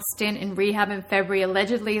month-long stint in rehab in February,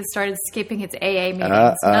 allegedly has started skipping his AA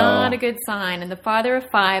meetings. Not a good sign. And the father of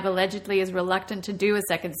 5 allegedly is reluctant to do a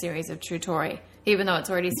second series of True Tori, even though it's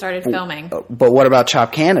already started filming. But what about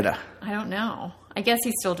Chop Canada? I don't know. I guess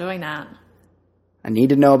he's still doing that. I need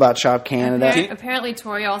to know about Chop Canada. Apparently,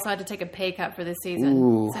 Tori also had to take a pay cut for this season.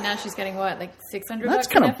 Ooh. So now she's getting what, like $600? That's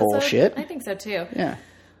kind of bullshit. I think so too. Yeah.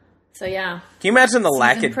 So yeah. Can you imagine the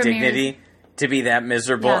lack of premieres. dignity to be that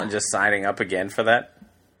miserable and just signing up again for that?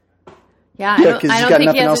 Yeah, Yeah, 'cause he's got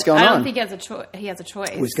nothing else going I on. don't think he has a choice.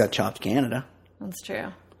 He's got Chopped Canada. That's true.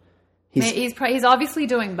 He's obviously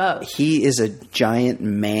doing both. He is a giant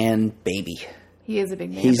man baby. He is a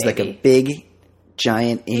big man. He's like a big,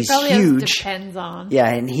 giant. He He's probably huge. Depends on. Yeah,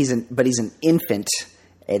 and he's an infant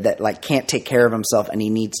that like can't take care of himself, and he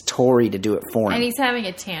needs Tori to do it for him. And he's having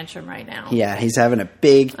a tantrum right now. Yeah, he's having a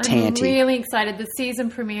big I'm tanty. really excited. The season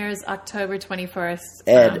premieres October 21st.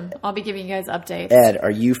 Ed. I'll be giving you guys updates. Ed,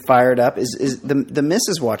 are you fired up? Is the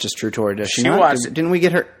missus watches True Tori? Does she not? watched it. Didn't we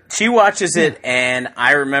get her? She watches it, and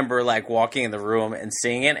I remember like walking in the room and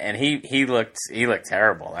seeing it, and he looked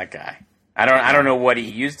terrible. That guy. I don't know what he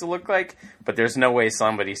used to look like, but there's no way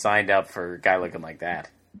somebody signed up for a guy looking like that.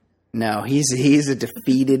 No, he's a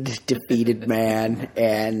defeated man,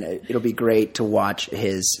 and it'll be great to watch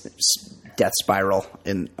his death spiral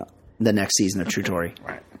in the next season of True Tori.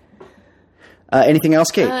 Right. Anything else,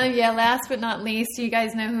 Kate? Yeah, last but not least, do you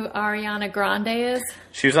guys know who Ariana Grande is?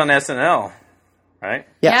 She was on SNL, right?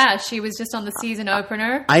 Yeah, she was just on the season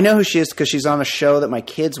opener. I know who she is because she's on a show that my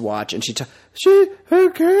kids watch, and her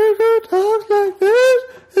character talks like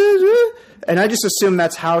this, and I just assume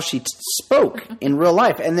that's how she spoke in real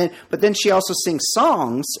life. But then she also sings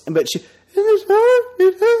songs, but she.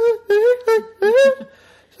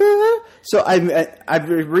 So I've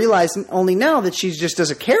realized only now that she's just as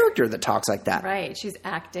a character that talks like that. Right, she's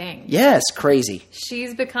acting. Yes, crazy.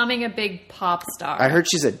 She's becoming a big pop star. I heard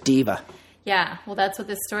she's a diva. Yeah, well, that's what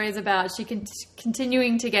this story is about. She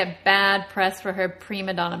continuing to get bad press for her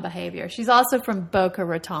prima donna behavior. She's also from Boca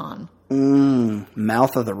Raton.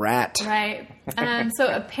 Mouth of the rat. Right. So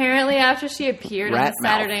apparently after she appeared Rat on the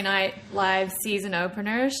Saturday Night Live season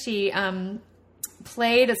opener, she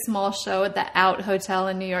played a small show at the Out Hotel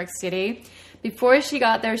in New York City. Before she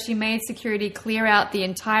got there, she made security clear out the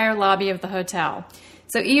entire lobby of the hotel.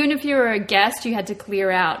 So even if you were a guest, you had to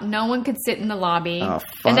clear out. No one could sit in the lobby. Oh, fuck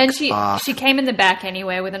and then off. she came in the back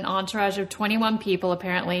anyway with an entourage of 21 people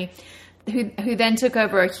apparently, who then took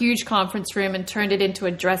over a huge conference room and turned it into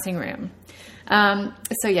a dressing room.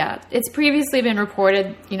 So yeah, it's previously been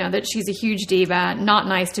reported, that she's a huge diva, not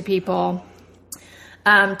nice to people,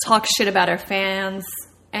 talks shit about her fans.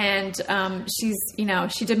 And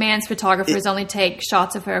she demands photographers only take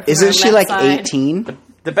shots of her. From Isn't her she left like side. 18?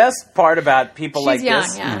 The best part about people She's like young,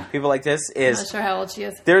 this, yeah. people like this, I'm is not sure how old she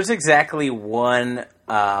is. there's exactly one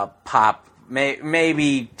pop,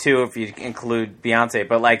 maybe 2 if you include Beyonce,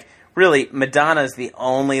 but like really, Madonna's the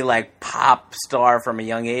only like pop star from a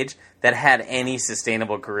young age that had any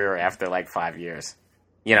sustainable career after like 5 years.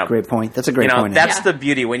 Great point. That's a great point. That's Yeah. the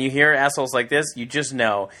beauty. When you hear assholes like this, you just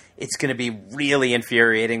know it's going to be really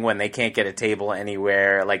infuriating when they can't get a table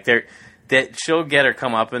anywhere. Like that she'll get her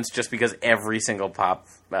comeuppance just because every single pop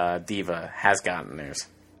diva has gotten theirs.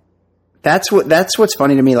 That's what's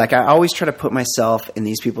funny to me. Like, I always try to put myself in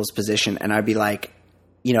these people's position, and I'd be like,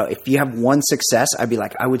 if you have one success, I'd be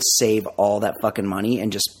like, I would save all that fucking money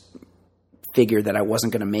and just figure that I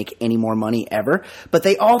wasn't going to make any more money ever. But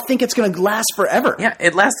they all think it's going to last forever. Yeah,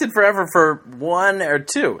 it lasted forever for 1 or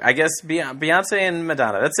 2. I guess Beyonce and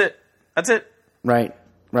Madonna. That's it. That's it. Right.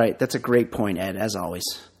 That's a great point, Ed, as always.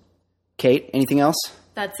 Kate, anything else?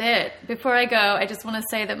 That's it. Before I go, I just want to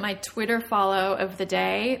say that my Twitter follow of the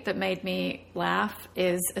day that made me laugh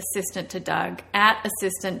is Assistant to Doug,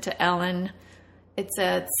 @Assistant to Ellen. It's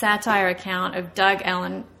a satire account of Doug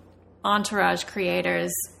Ellen, Entourage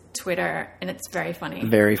creators, Twitter, and it's very funny.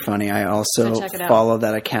 Very funny. I also check it out. follow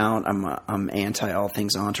that account. I'm anti all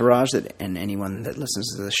things Entourage, and anyone that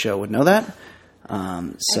listens to the show would know that. So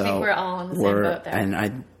I think we're all on the same boat there. And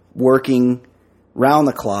I'm working round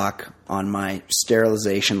the clock on my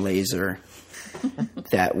sterilization laser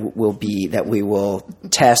that we will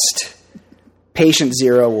test. Patient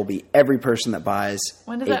zero will be every person that buys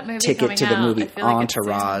When does a that movie ticket to the coming out? movie I feel like it's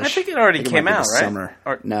soon. Entourage. I think it already came might be out, this right? Summer.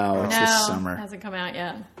 Or- No, it's this summer. it hasn't come out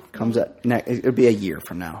yet. Comes out. It'll be a year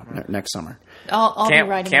from now, next summer. I'll be Can't-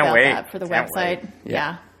 writing can't about wait. that for the Can't website. wait.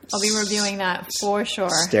 Yeah. I'll be reviewing that for sure.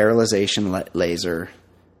 Sterilization laser.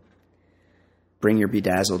 Bring your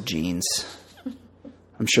bedazzled jeans.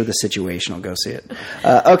 I'm sure the Situation will go see it.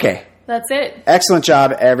 Okay. That's it. Excellent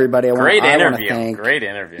job, everybody. Great I interview. wanna thank, Great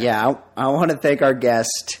interview. Yeah, I want to thank our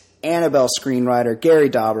guest, Annabelle screenwriter Gary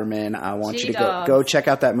Dauberman. I want you to go check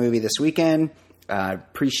out that movie this weekend.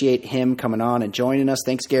 Appreciate him coming on and joining us.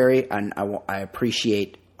 Thanks, Gary. And I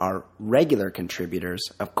appreciate our regular contributors.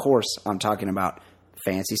 Of course, I'm talking about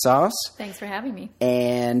Fancy Sauce Thanks for having me.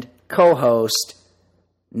 and co-host,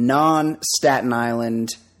 non-Staten Island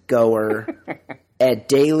goer, Ed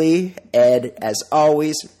Daly. Ed, as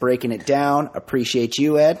always, breaking it down. Appreciate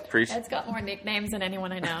you, Ed. Ed's got more nicknames than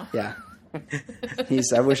anyone I know. Yeah.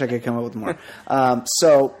 I wish I could come up with more.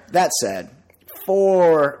 So, that said,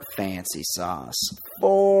 for Fancy Sauce,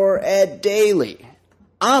 for Ed Daly,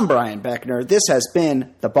 I'm Brian Beckner. This has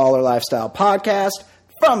been the Baller Lifestyle Podcast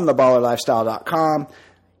from theballerlifestyle.com.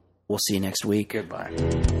 We'll see you next week. Goodbye.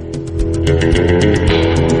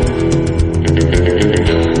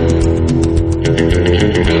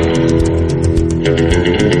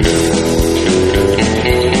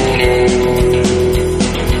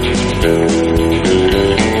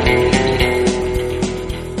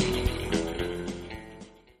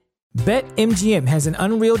 BetMGM has an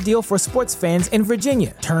unreal deal for sports fans in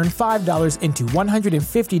Virginia. Turn $5 into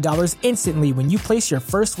 $150 instantly when you place your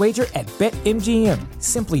first wager at BetMGM.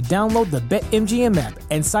 Simply download the BetMGM app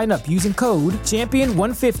and sign up using code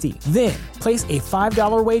Champion150. Then, place a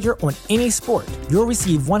 $5 wager on any sport. You'll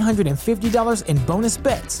receive $150 in bonus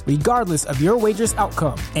bets, regardless of your wager's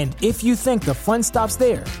outcome. And if you think the fun stops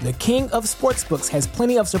there, the king of sportsbooks has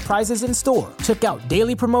plenty of surprises in store. Check out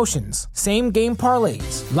daily promotions, same-game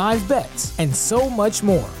parlays, live bets, and so much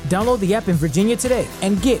more. Download the app in Virginia today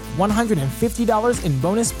and get $150 in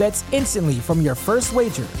bonus bets instantly from your first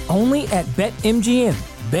wager. Only at BetMGM.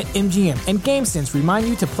 BetMGM and GameSense remind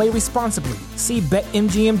you to play responsibly. See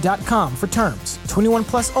BetMGM.com for terms. 21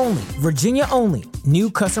 plus only. Virginia only. New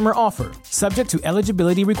customer offer. Subject to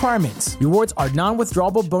eligibility requirements. Rewards are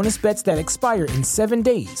non-withdrawable bonus bets that expire in 7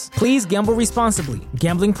 days. Please gamble responsibly.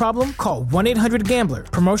 Gambling problem? Call 1-800-GAMBLER.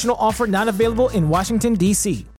 Promotional offer not available in Washington, D.C.